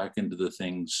draw us back into the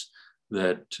things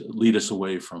that lead us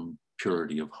away from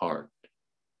purity of heart.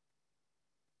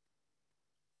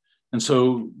 And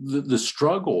so the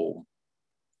struggle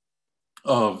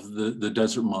of the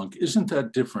desert monk isn't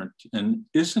that different, and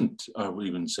isn't, I would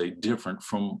even say, different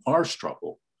from our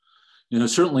struggle.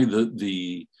 Certainly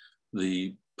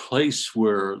the place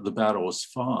where the battle is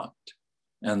fought,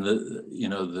 and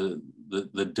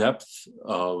the depth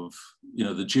of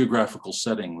the geographical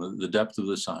setting, the depth of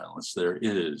the silence there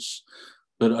is.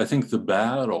 But I think the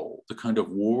battle, the kind of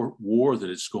war that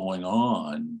is going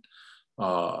on,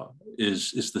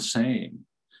 is the same.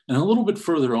 And a little bit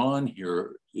further on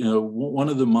here, one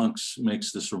of the monks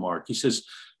makes this remark. He says,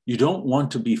 you don't want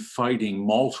to be fighting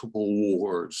multiple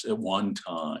wars at one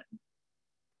time.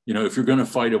 If you're going to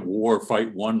fight a war,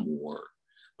 fight one war.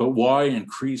 But why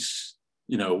increase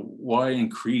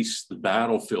the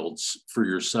battlefields for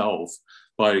yourself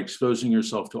by exposing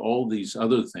yourself to all these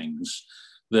other things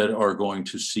that are going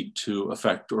to seek to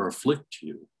affect or afflict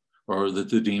you, or that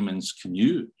the demons can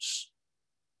use?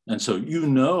 And so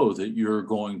that you're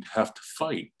going to have to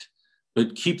fight,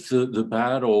 but keep the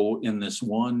battle in this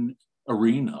one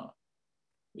arena,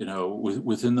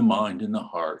 within the mind and the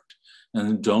heart,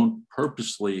 and don't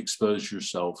purposely expose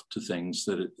yourself to things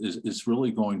that is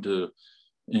really going to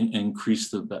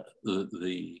increase the battle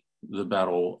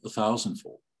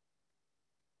 1,000-fold.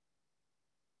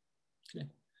 Okay.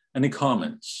 Any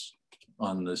comments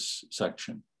on this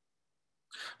section?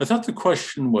 I thought the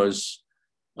question was,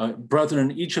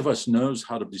 brethren, each of us knows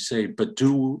how to be saved, but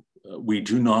we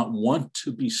do not want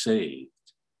to be saved.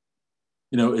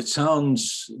 It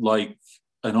sounds like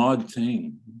an odd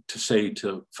thing to say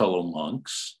to fellow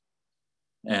monks,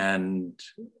 and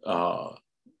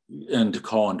to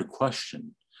call into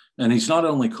question. And he's not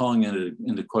only calling it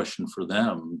into question for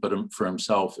them, but for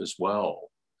himself as well.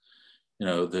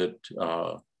 That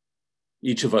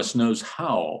each of us knows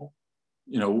how,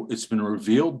 it's been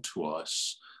revealed to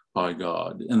us by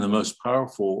God in the most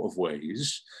powerful of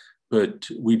ways, but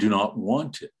we do not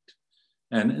want it.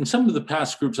 And in some of the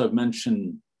past groups, I've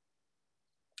mentioned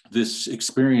this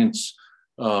experience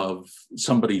of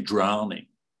somebody drowning.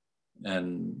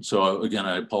 And so again,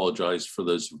 I apologize for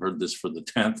those who've heard this for the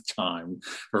 10th time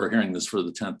or hearing this for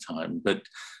the 10th time. But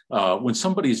when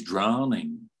somebody's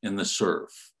drowning in the surf,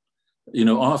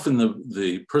 often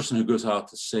the person who goes out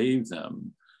to save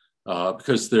them,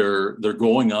 because they're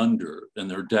going under and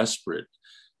they're desperate,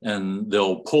 and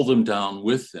they'll pull them down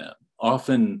with them.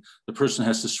 Often the person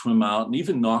has to swim out and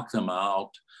even knock them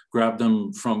out grab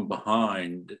them from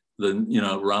behind,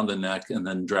 around the neck, and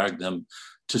then drag them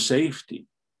to safety.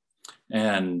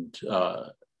 And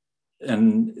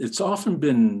it's often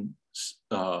been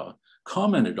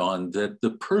commented on that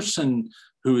the person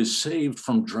who is saved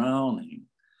from drowning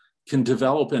can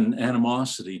develop an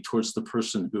animosity towards the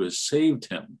person who has saved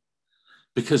him,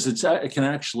 because it can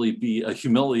actually be a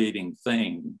humiliating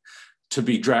thing to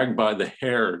be dragged by the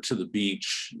hair to the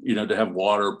beach, to have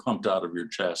water pumped out of your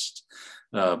chest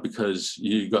because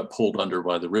you got pulled under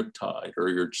by the riptide, or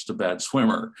you're just a bad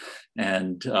swimmer,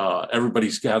 and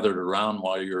everybody's gathered around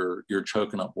while you're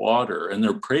choking up water, and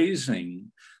they're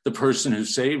praising the person who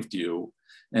saved you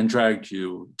and dragged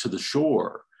you to the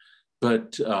shore.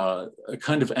 But a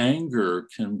kind of anger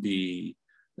can be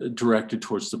directed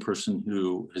towards the person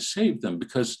who has saved them,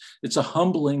 because it's a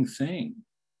humbling thing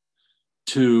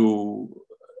to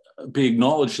be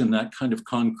acknowledged in that kind of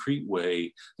concrete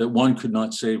way that one could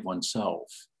not save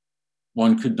oneself.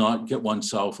 One could not get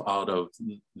oneself out of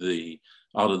the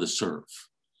surf.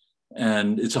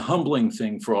 And it's a humbling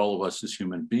thing for all of us as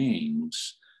human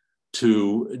beings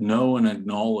to know and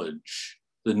acknowledge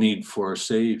the need for a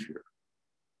savior,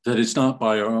 that it's not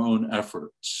by our own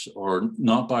efforts or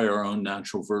not by our own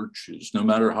natural virtues, no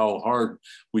matter how hard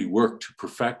we work to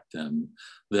perfect them,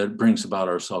 that brings about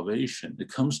our salvation.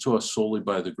 It comes to us solely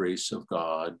by the grace of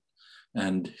God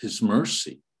and his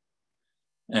mercy.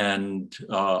 And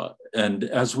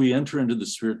as we enter into the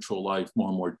spiritual life more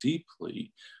and more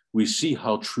deeply, we see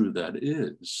how true that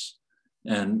is.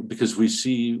 And because we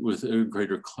see with a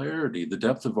greater clarity the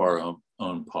depth of our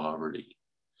own poverty.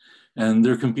 And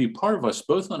there can be part of us,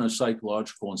 both on a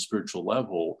psychological and spiritual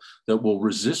level, that will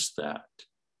resist that.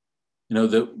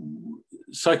 That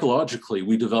psychologically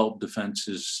we develop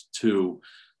defenses to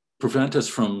prevent us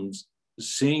from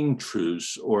seeing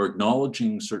truths or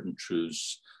acknowledging certain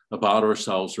truths about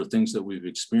ourselves or things that we've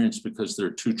experienced because they're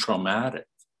too traumatic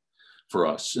for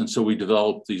us. And so we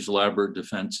develop these elaborate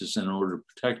defenses in order to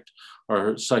protect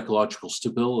our psychological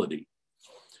stability.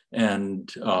 And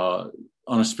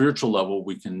on a spiritual level,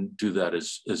 we can do that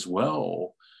as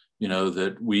well,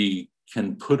 that we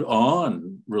can put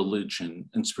on religion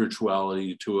and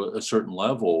spirituality to a certain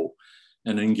level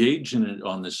and engage in it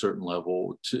on this certain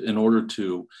level in order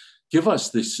to give us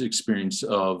this experience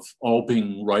of all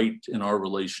being right in our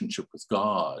relationship with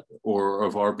God, or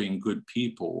of our being good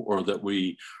people, or that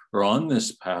we are on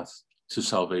this path to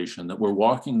salvation, that we're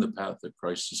walking the path that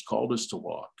Christ has called us to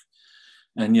walk.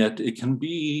 And yet there can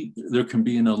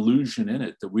be an illusion in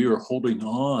it that we are holding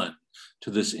on to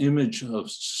this image of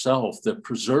self that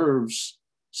preserves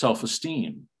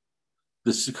self-esteem,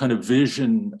 this kind of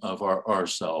vision of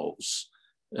ourselves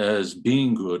as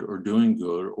being good or doing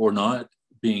good or not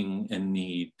being in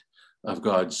need of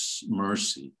God's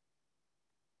mercy.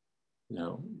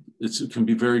 It can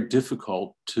be very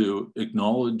difficult to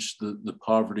acknowledge the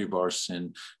poverty of our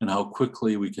sin and how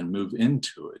quickly we can move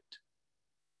into it.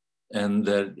 And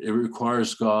that it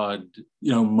requires God,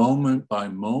 moment by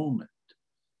moment,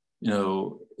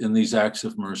 in these acts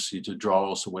of mercy to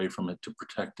draw us away from it, to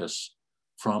protect us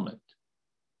from it.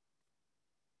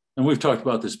 And we've talked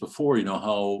about this before,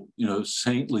 how,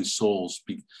 saintly souls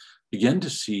begin to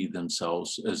see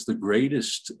themselves as the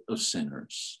greatest of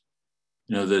sinners.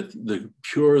 That the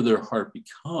purer their heart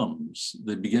becomes,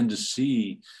 they begin to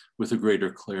see with a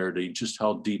greater clarity just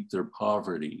how deep their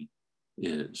poverty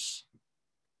is.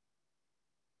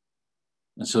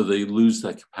 And so they lose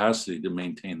that capacity to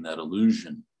maintain that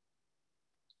illusion.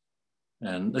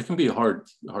 And that can be a hard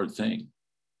thing.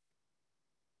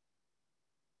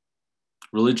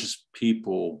 Religious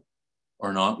people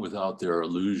are not without their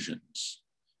illusions.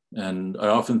 And I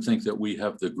often think that we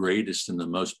have the greatest and the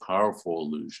most powerful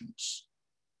illusions,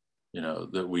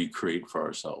 that we create for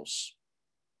ourselves.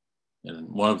 And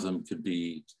one of them could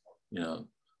be,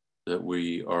 that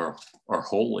we are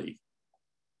holy.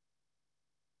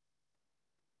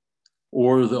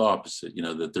 Or the opposite,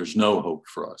 that there's no hope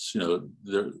for us.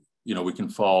 We can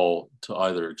fall to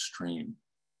either extreme.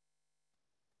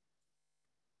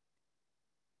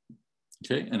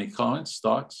 Okay, any comments,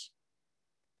 thoughts?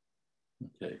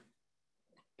 Okay.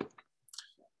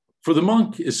 For the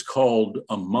monk is called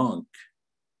a monk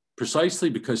precisely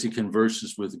because he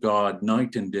converses with God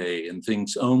night and day and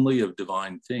thinks only of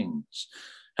divine things,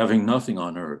 having nothing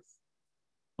on earth.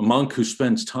 A monk who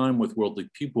spends time with worldly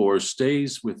people or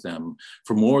stays with them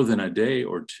for more than a day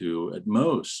or two at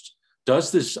most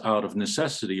does this out of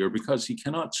necessity or because he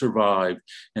cannot survive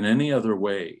in any other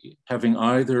way, having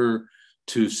either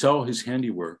to sell his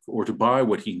handiwork or to buy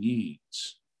what he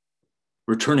needs.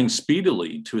 Returning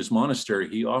speedily to his monastery,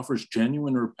 he offers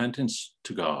genuine repentance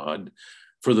to God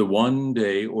for the 1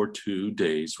 day or 2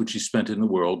 days which he spent in the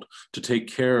world to take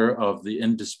care of the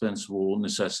indispensable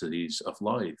necessities of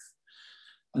life.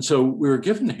 And so we're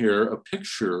given here a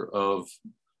picture of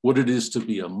what it is to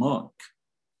be a monk.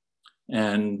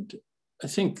 And I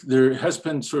think there has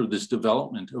been sort of this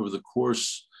development over the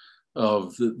course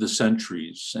of the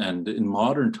centuries, and in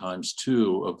modern times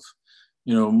too, of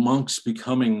monks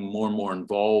becoming more and more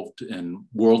involved in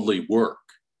worldly work.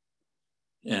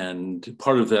 And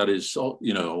part of that is,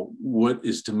 what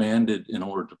is demanded in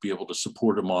order to be able to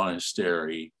support a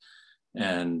monastery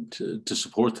and to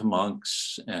support the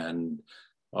monks. And,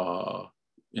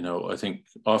 I think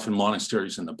often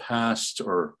monasteries in the past,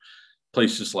 or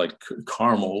places like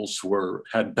Carmels,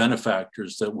 had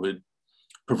benefactors that would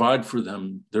provide for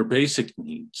them their basic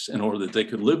needs in order that they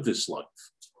could live this life.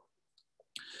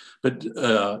 But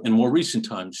in more recent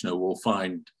times, we'll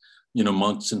find,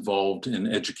 monks involved in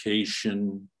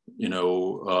education,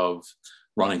 of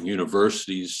running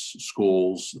universities,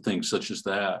 schools, things such as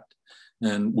that,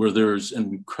 and where there's an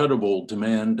incredible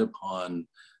demand upon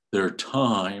their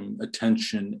time,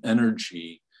 attention,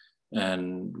 energy,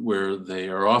 and where they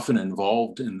are often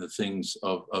involved in the things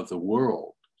of the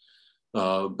world.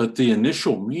 But the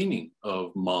initial meaning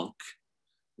of monk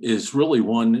is really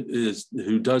one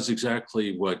who does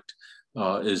exactly what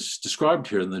is described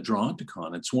here in the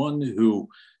Geronticon. It's one who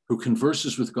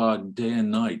converses with God day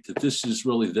and night, that this is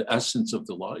really the essence of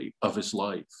his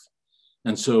life.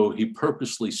 And so he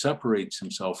purposely separates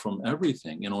himself from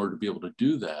everything in order to be able to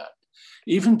do that,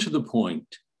 even to the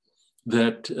point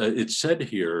that it's said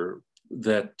here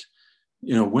that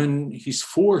when he's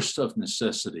forced of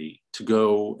necessity to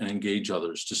go and engage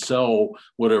others, to sell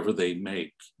whatever they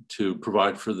make, to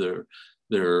provide for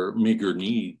their meager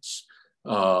needs,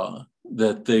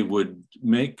 that they would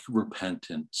make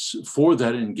repentance for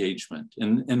that engagement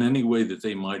in any way that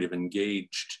they might have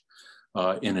engaged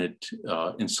in it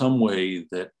in some way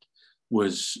that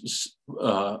was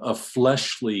a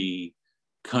fleshly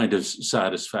kind of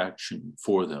satisfaction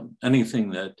for them. Anything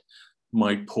that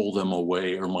might pull them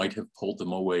away, or might have pulled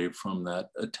them away from that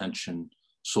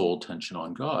soul attention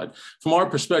on God. From our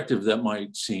perspective, that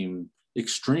might seem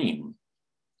extreme.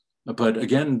 But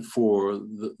again, for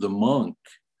the monk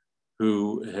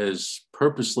who has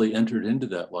purposely entered into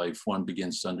that life, one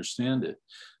begins to understand it.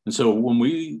 And so when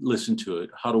we listen to it,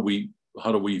 how do we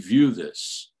view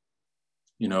this?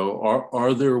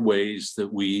 Are there ways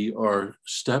that we are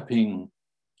stepping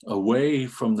away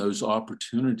from those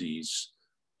opportunities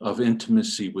of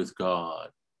intimacy with God,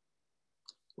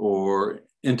 or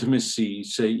intimacy,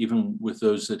 say, even with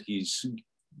those that he's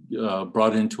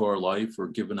brought into our life or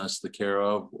given us the care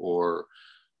of, or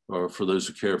for those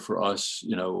who care for us,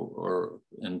 or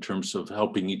in terms of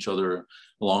helping each other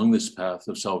along this path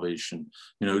of salvation?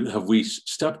 Have we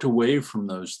stepped away from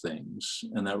those things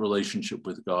and that relationship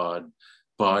with God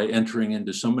by entering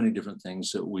into so many different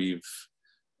things that we've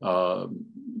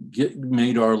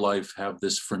made our life have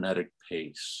this frenetic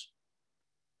pace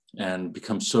and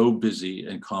become so busy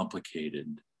and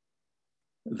complicated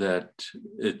that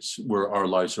it's where our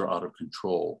lives are out of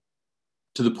control,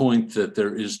 to the point that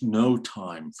there is no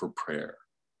time for prayer?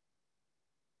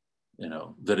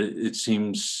 That it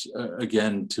seems,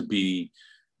 again, to be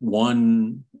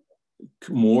one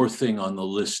more thing on the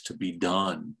list to be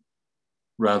done,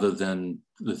 rather than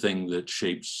the thing that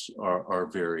shapes our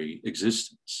very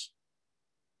existence.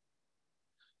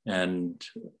 And,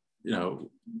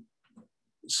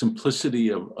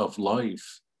 simplicity of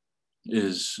life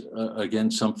is, again,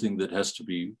 something that has to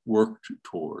be worked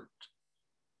toward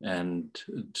and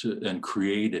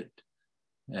created.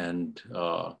 And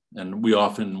we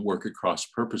often work at cross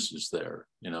purposes there.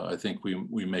 I think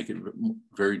we make it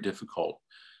very difficult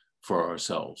for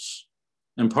ourselves.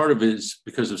 And part of it is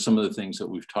because of some of the things that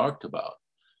we've talked about.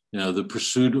 The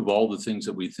pursuit of all the things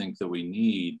that we think that we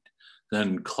need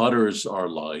then clutters our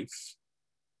life.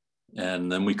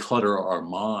 And then we clutter our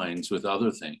minds with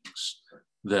other things,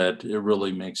 that it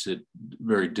really makes it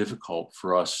very difficult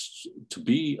for us to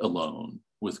be alone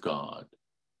with God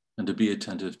and to be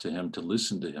attentive to him, to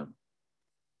listen to him.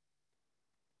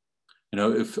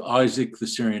 If Isaac the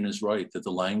Syrian is right, that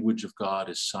the language of God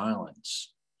is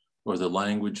silence, or the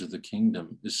language of the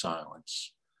kingdom is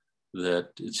silence, that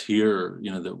it's here,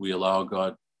 that we allow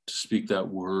God to speak that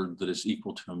word that is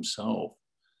equal to himself,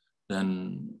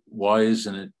 then why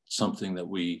isn't it something that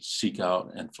we seek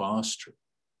out and foster?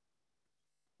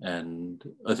 And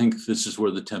I think this is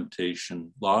where the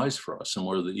temptation lies for us, and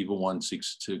where the evil one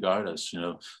seeks to guide us,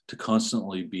 to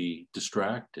constantly be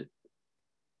distracted.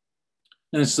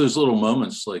 And it's those little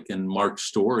moments, like in Mark's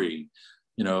story,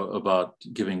 about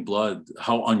giving blood,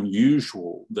 how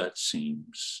unusual that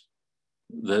seems.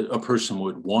 that a person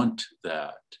would want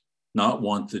that, not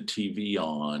want the TV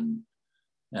on,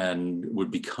 and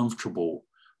would be comfortable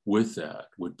with that,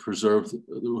 would preserve,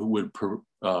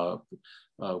 I'm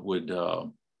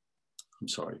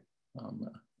sorry,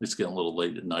 it's getting a little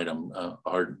late at night. I'm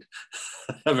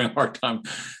having a hard time,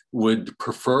 would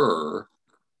prefer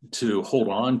to hold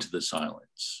on to the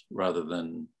silence rather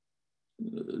than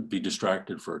be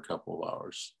distracted for a couple of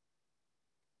hours.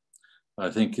 I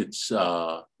think it's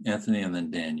Anthony and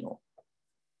then Daniel.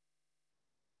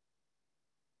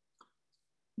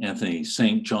 Anthony,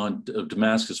 St. John of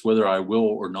Damascus, whether I will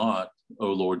or not, O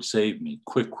Lord, save me.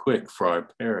 Quick, quick, for I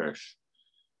perish.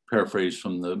 Paraphrase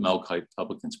from the Melkite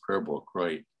Publican's Prayer Book,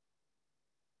 right?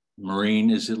 Maureen,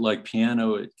 is it like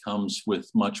piano? It comes with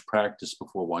much practice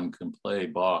before one can play.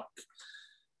 Bach.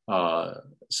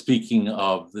 Speaking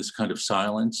of this kind of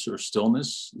silence or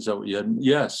stillness, is that what you had?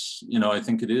 Yes, I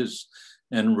think it is,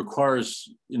 and requires,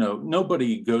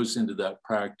 nobody goes into that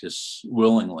practice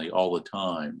willingly all the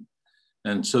time.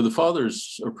 And so the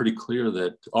fathers are pretty clear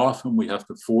that often we have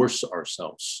to force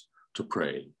ourselves to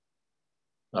pray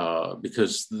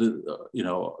because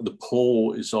the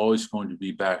pull is always going to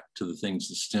be back to the things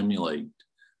that stimulate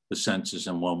the senses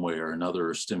in one way or another,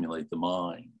 or stimulate the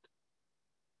mind.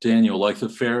 Daniel, like the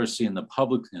Pharisee and the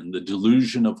publican, the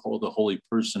delusion of the holy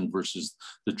person versus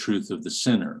the truth of the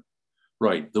sinner.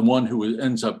 Right, the one who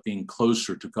ends up being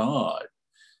closer to God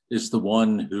is the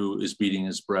one who is beating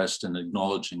his breast and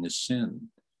acknowledging his sin.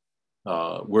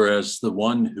 Whereas the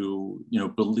one who,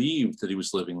 believed that he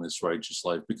was living this righteous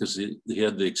life because he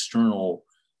had the external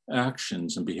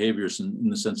actions and behaviors in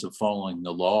the sense of following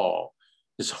the law,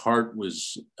 his heart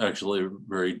was actually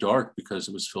very dark because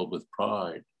it was filled with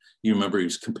pride. You remember he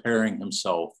was comparing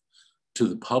himself to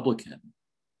the publican,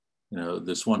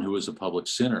 this one who was a public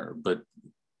sinner, but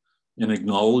in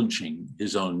acknowledging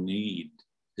his own need,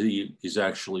 he's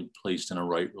actually placed in a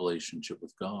right relationship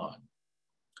with God.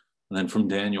 And then from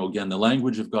Daniel, again, the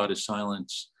language of God is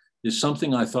silence, is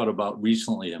something I thought about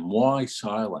recently. And why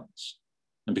silence?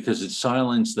 And because it's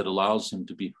silence that allows him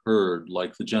to be heard,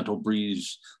 like the gentle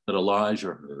breeze that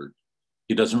Elijah heard.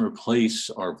 He doesn't replace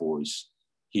our voice.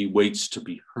 He waits to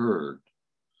be heard.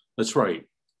 That's right.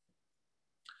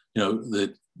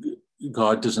 That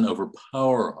God doesn't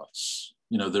overpower us.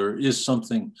 There is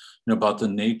something about the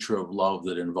nature of love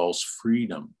that involves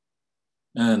freedom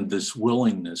and this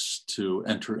willingness to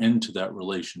enter into that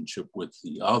relationship with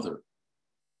the other.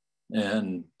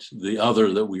 And the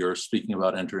other that we are speaking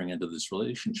about entering into this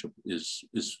relationship is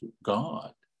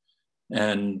God.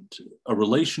 And a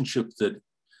relationship that,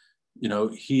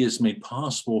 he has made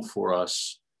possible for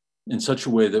us in such a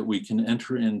way that we can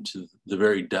enter into the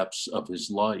very depths of his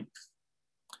life.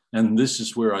 And this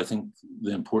is where I think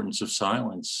the importance of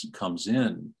silence comes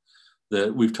in,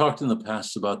 that we've talked in the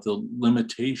past about the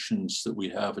limitations that we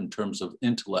have in terms of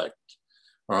intellect,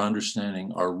 our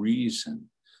understanding, our reason,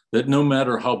 that no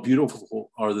matter how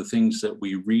beautiful are the things that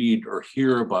we read or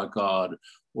hear about God,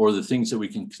 or the things that we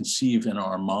can conceive in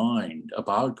our mind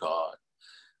about God,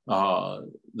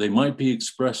 they might be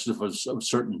expressive of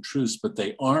certain truths, but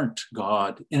they aren't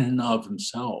God in and of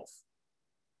himself.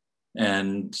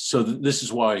 And so this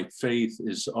is why faith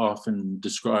is often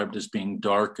described as being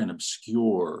dark and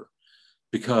obscure,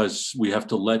 because we have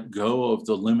to let go of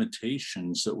the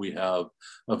limitations that we have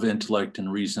of intellect and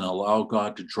reason, allow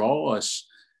God to draw us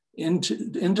into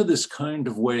this kind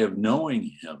of way of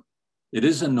knowing him. It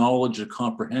is a knowledge, a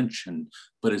comprehension,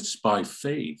 but it's by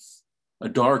faith, a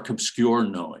dark, obscure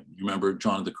knowing. You remember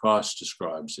John of the Cross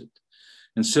describes it.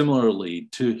 And similarly,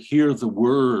 to hear the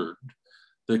word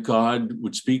that God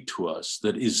would speak to us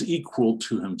that is equal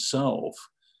to himself,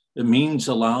 it means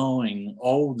allowing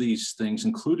all these things,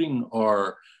 including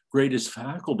our greatest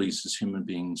faculties as human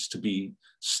beings, to be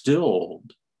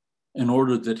stilled in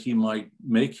order that he might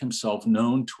make himself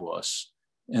known to us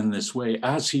in this way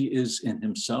as he is in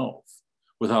himself,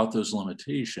 without those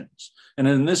limitations. And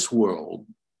in this world,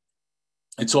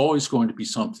 it's always going to be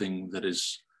something that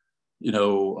is,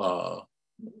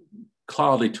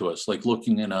 cloudy to us, like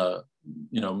looking in a,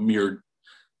 mirror,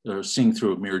 or seeing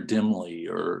through a mirror dimly,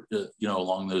 or,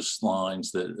 along those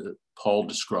lines that Paul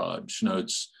describes.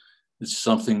 It's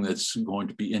something that's going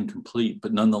to be incomplete,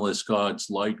 but nonetheless, God's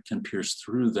light can pierce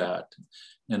through that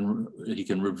and he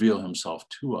can reveal himself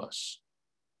to us.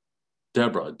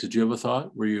 Deborah, did you have a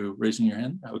thought? Were you raising your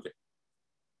hand? Okay.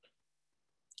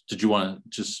 Did you want to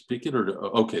just speak it, or?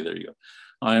 Okay, there you go.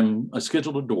 I'm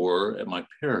scheduled a door at my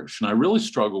parish, and I really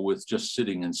struggle with just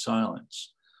sitting in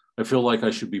silence. I feel like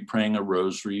I should be praying a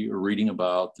rosary or reading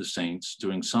about the saints,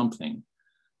 doing something.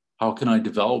 How can I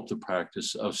develop the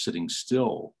practice of sitting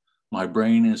still My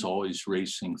brain is always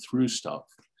racing through stuff.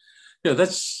 Yeah,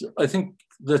 I think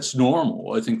that's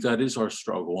normal. I think that is our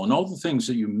struggle. And all the things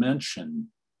that you mentioned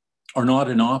are not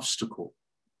an obstacle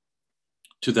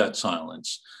to that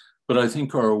silence, but I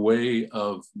think are a way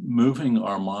of moving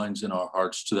our minds and our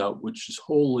hearts to that which is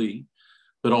holy,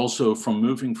 but also from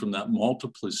moving from that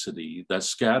multiplicity, that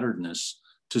scatteredness,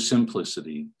 to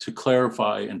simplicity, to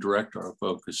clarify and direct our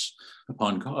focus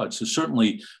upon God. So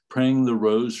certainly praying the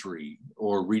rosary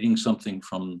or reading something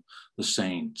from the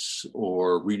saints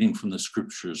or reading from the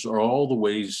scriptures are all the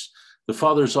ways the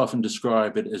fathers often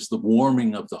describe it as the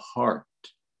warming of the heart.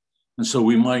 And so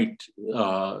we might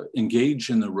engage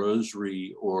in the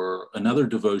rosary or another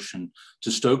devotion to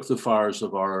stoke the fires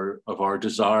of our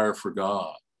desire for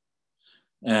God,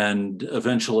 and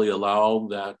eventually allow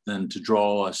that then to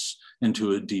draw us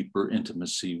into a deeper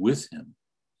intimacy with him.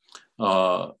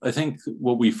 I think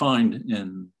what we find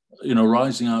in,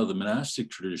 rising out of the monastic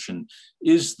tradition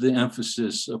is the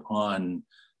emphasis upon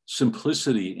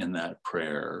simplicity in that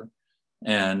prayer,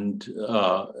 and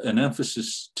an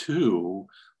emphasis too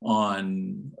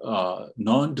on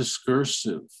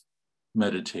non-discursive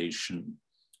meditation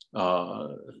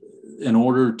in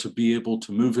order to be able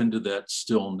to move into that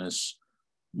stillness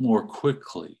more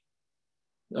quickly.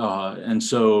 And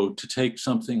so to take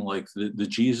something like the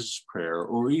Jesus prayer,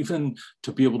 or even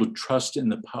to be able to trust in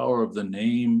the power of the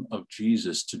name of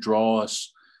Jesus to draw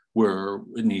us where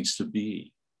it needs to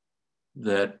be,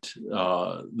 that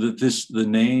the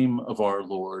name of our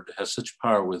Lord has such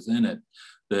power within it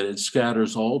that it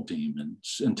scatters all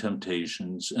demons and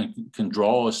temptations and can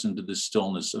draw us into this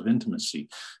stillness of intimacy.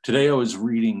 Today I was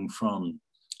reading from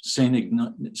Saint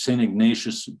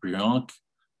Ignatius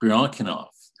Bryankinov,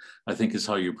 I think is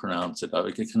how you pronounce it. I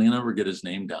can never get his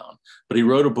name down, but he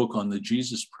wrote a book on the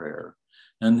Jesus prayer.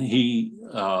 And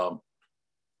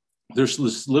there's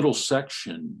this little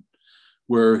section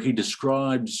where he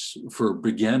describes for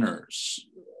beginners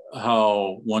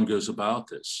how one goes about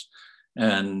this.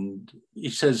 And he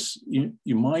says, you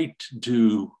might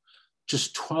do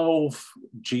just 12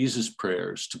 Jesus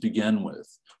prayers to begin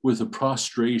with a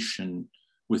prostration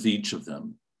with each of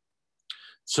them.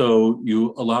 So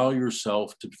you allow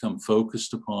yourself to become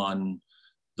focused upon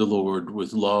the Lord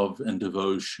with love and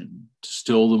devotion, to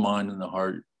still the mind and the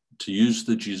heart, to use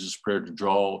the Jesus prayer to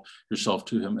draw yourself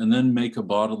to him, and then make a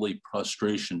bodily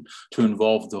prostration to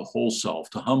involve the whole self,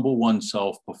 to humble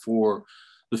oneself before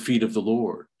the feet of the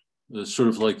Lord, sort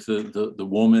of like the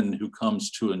woman who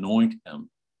comes to anoint him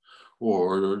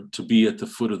or to be at the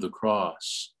foot of the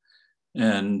cross.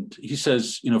 And he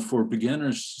says, for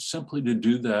beginners, simply to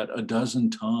do that a dozen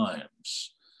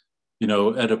times,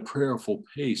 at a prayerful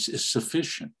pace is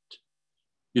sufficient.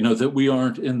 That we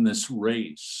aren't in this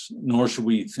race, nor should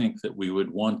we think that we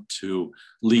would want to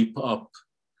leap up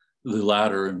the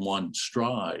ladder in one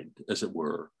stride, as it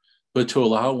were, but to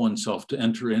allow oneself to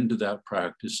enter into that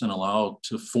practice and allow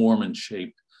to form and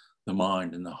shape the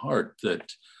mind and the heart,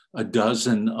 that a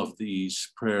dozen of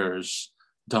these prayers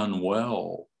done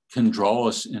well can draw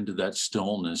us into that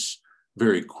stillness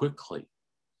very quickly.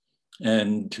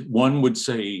 And one would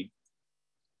say,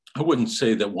 I wouldn't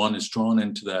say that one is drawn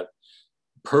into that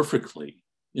perfectly,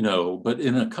 but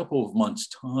in a couple of months'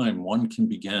 time, one can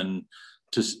begin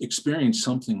to experience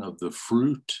something of the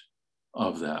fruit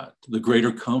of that, the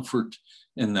greater comfort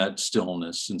in that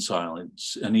stillness and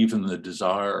silence, and even the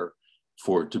desire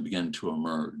for it to begin to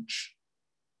emerge.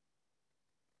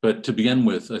 But to begin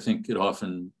with, I think it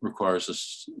often requires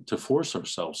us to force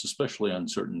ourselves, especially on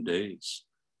certain days.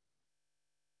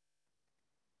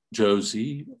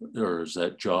 Josie, or is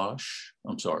that Josh?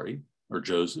 I'm sorry, or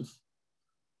Joseph?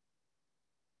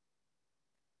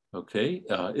 Okay,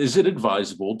 is it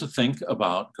advisable to think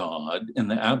about God in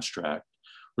the abstract,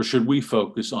 or should we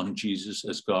focus on Jesus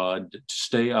as God to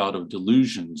stay out of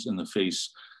delusions in the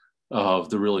face of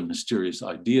the really mysterious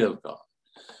idea of God?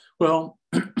 Well,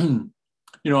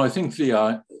 I think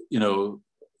the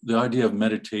idea of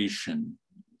meditation,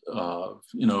 of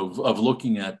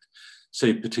looking at,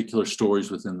 say, particular stories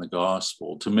within the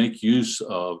gospel to make use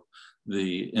of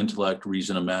the intellect,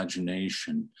 reason,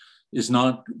 imagination is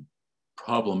not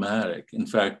problematic. In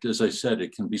fact, as I said,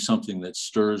 it can be something that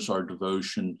stirs our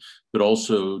devotion, but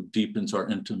also deepens our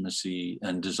intimacy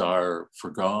and desire for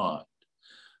God.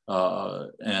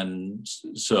 And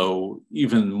so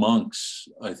even monks,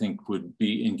 I think, would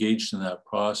be engaged in that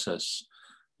process,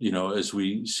 as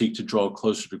we seek to draw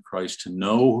closer to Christ, to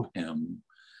know him.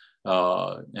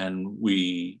 And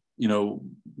we,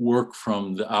 work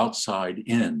from the outside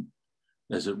in,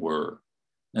 as it were.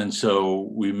 And so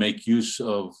we make use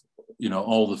of,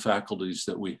 all the faculties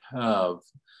that we have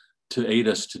to aid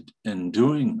us in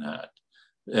doing that.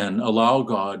 and allow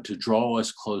God to draw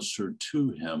us closer to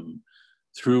him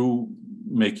through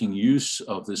making use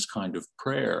of this kind of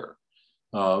prayer.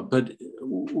 But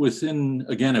within,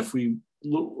 again, if we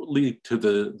leap to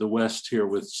the West here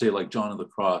with, say, like John of the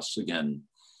Cross again,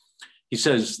 he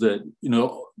says that,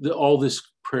 all this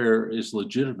prayer is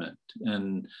legitimate.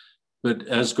 But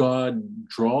as God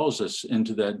draws us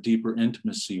into that deeper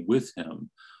intimacy with him,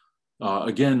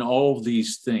 again, all of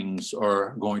these things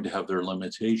are going to have their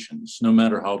limitations, no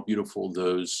matter how beautiful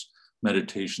those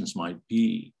meditations might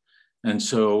be. And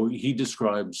so he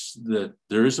describes that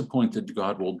there is a point that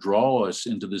God will draw us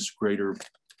into this greater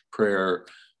prayer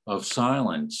of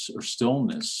silence or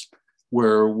stillness,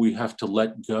 where we have to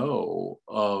let go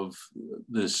of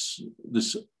this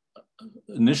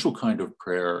initial kind of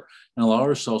prayer and allow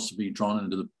ourselves to be drawn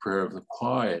into the prayer of the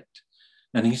quiet.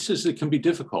 And he says it can be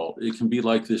difficult. It can be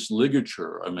like this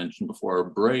ligature I mentioned before, a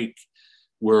break,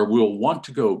 where we'll want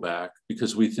to go back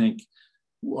because we think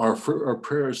our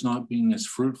prayer is not being as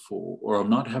fruitful, or I'm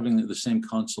not having the same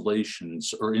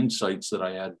consolations or insights that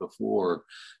I had before.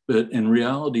 But in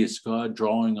reality, it's God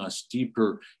drawing us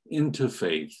deeper into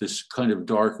faith, this kind of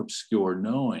dark, obscure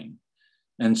knowing.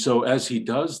 And so as he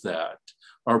does that,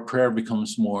 our prayer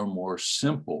becomes more and more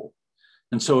simple.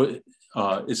 And so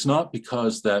it's not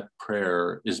because that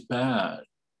prayer is bad.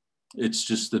 It's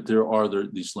just that there are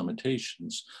these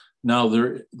limitations. Now,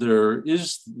 there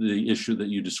is the issue that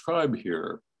you describe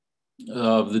here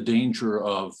of the danger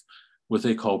of what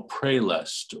they call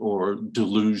praylust or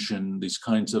delusion, these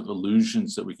kinds of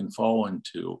illusions that we can fall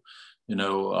into,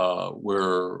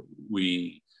 where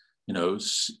we,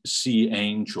 see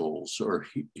angels or,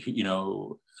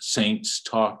 saints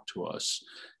talk to us.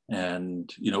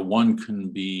 And, one can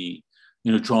be,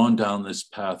 drawn down this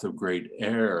path of great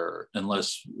error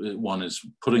unless one is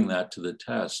putting that to the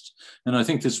test. And I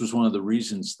think this was one of the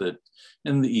reasons that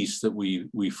in the East that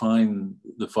we find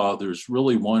the fathers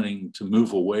really wanting to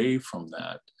move away from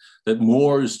that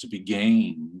more is to be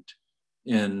gained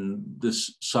in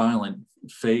this silent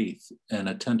faith and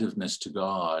attentiveness to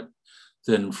God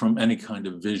than from any kind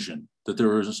of vision, that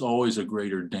there is always a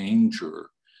greater danger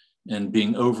in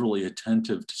being overly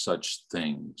attentive to such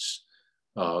things.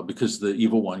 Because the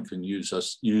evil one can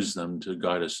use them to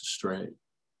guide us astray.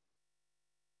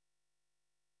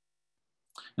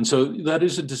 And so that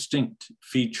is a distinct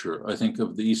feature, I think,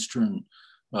 of the Eastern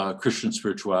Christian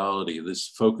spirituality, this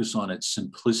focus on its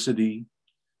simplicity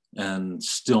and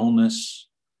stillness,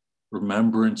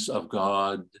 remembrance of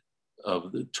God,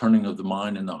 of the turning of the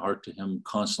mind and the heart to him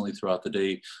constantly throughout the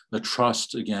day, the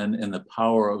trust again in the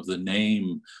power of the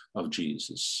name of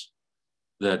Jesus.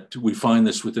 That we find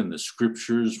this within the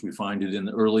scriptures, we find it in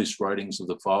the earliest writings of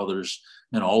the fathers,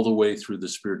 and all the way through the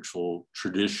spiritual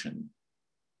tradition.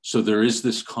 So there is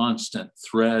this constant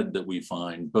thread that we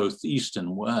find, both East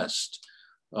and West,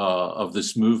 of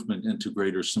this movement into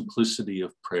greater simplicity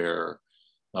of prayer,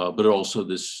 but also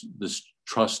this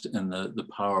trust in the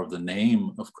power of the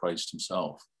name of Christ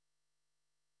himself.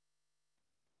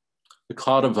 The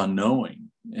Cloud of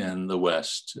Unknowing in the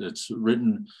West, it's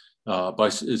written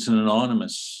it's an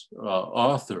anonymous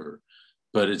author,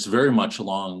 but it's very much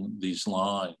along these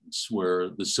lines where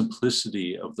the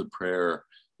simplicity of the prayer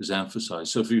is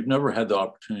emphasized. So if you've never had the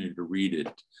opportunity to read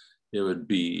it, it would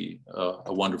be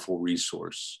a wonderful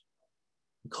resource.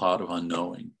 The Cloud of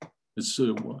Unknowing. It's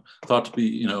thought to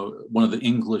be, one of the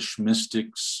English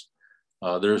mystics.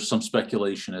 There's some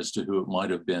speculation as to who it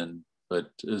might have been, but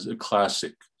is a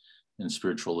classic in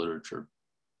spiritual literature.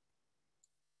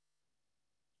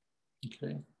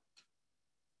 Okay.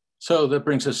 So that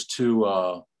brings us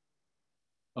to,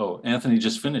 Anthony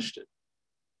just finished it.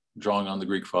 Drawing on the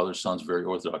Greek Fathers sounds very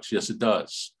orthodox. Yes, it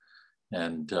does.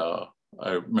 And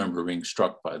I remember being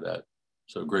struck by that.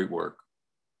 So great work.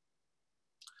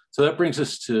 So that brings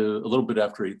us to a little bit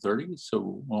after 8:30.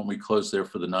 So why don't we close there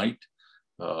for the night?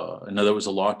 I know there was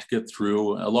a lot to get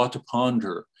through, a lot to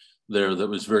ponder there that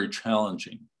was very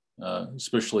challenging,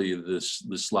 especially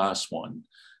this last one.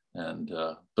 And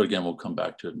but again, we'll come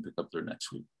back to it and pick up there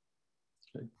next week.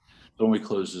 Okay. So when we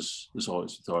close this, as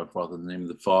always, with our Father, in the name of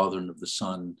the Father and of the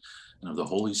Son and of the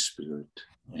Holy Spirit.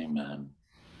 Amen.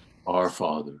 Our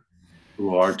Father,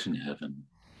 who art in heaven,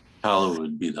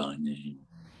 hallowed be thy name.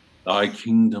 Thy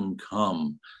kingdom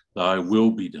come, thy will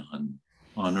be done,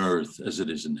 on earth as it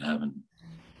is in heaven.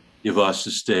 Give us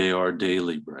this day our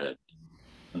daily bread,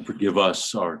 and forgive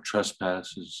us our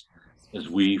trespasses, as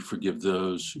we forgive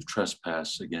those who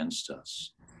trespass against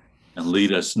us. And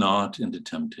lead us not into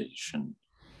temptation,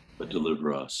 but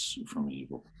deliver us from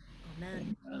evil.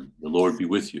 Amen. Amen. The Lord be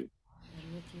with you.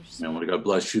 And with your spirit. And God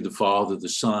bless you, the Father, the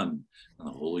Son, and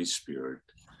the Holy Spirit.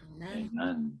 Amen.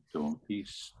 Amen. Go in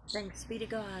peace. Thanks be to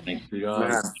God. Thanks be to God.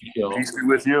 Amen. Thank you all. Peace be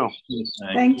with you.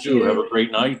 Thank you. Have a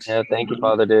great night. Yeah, thank you,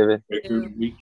 Father David. Great week.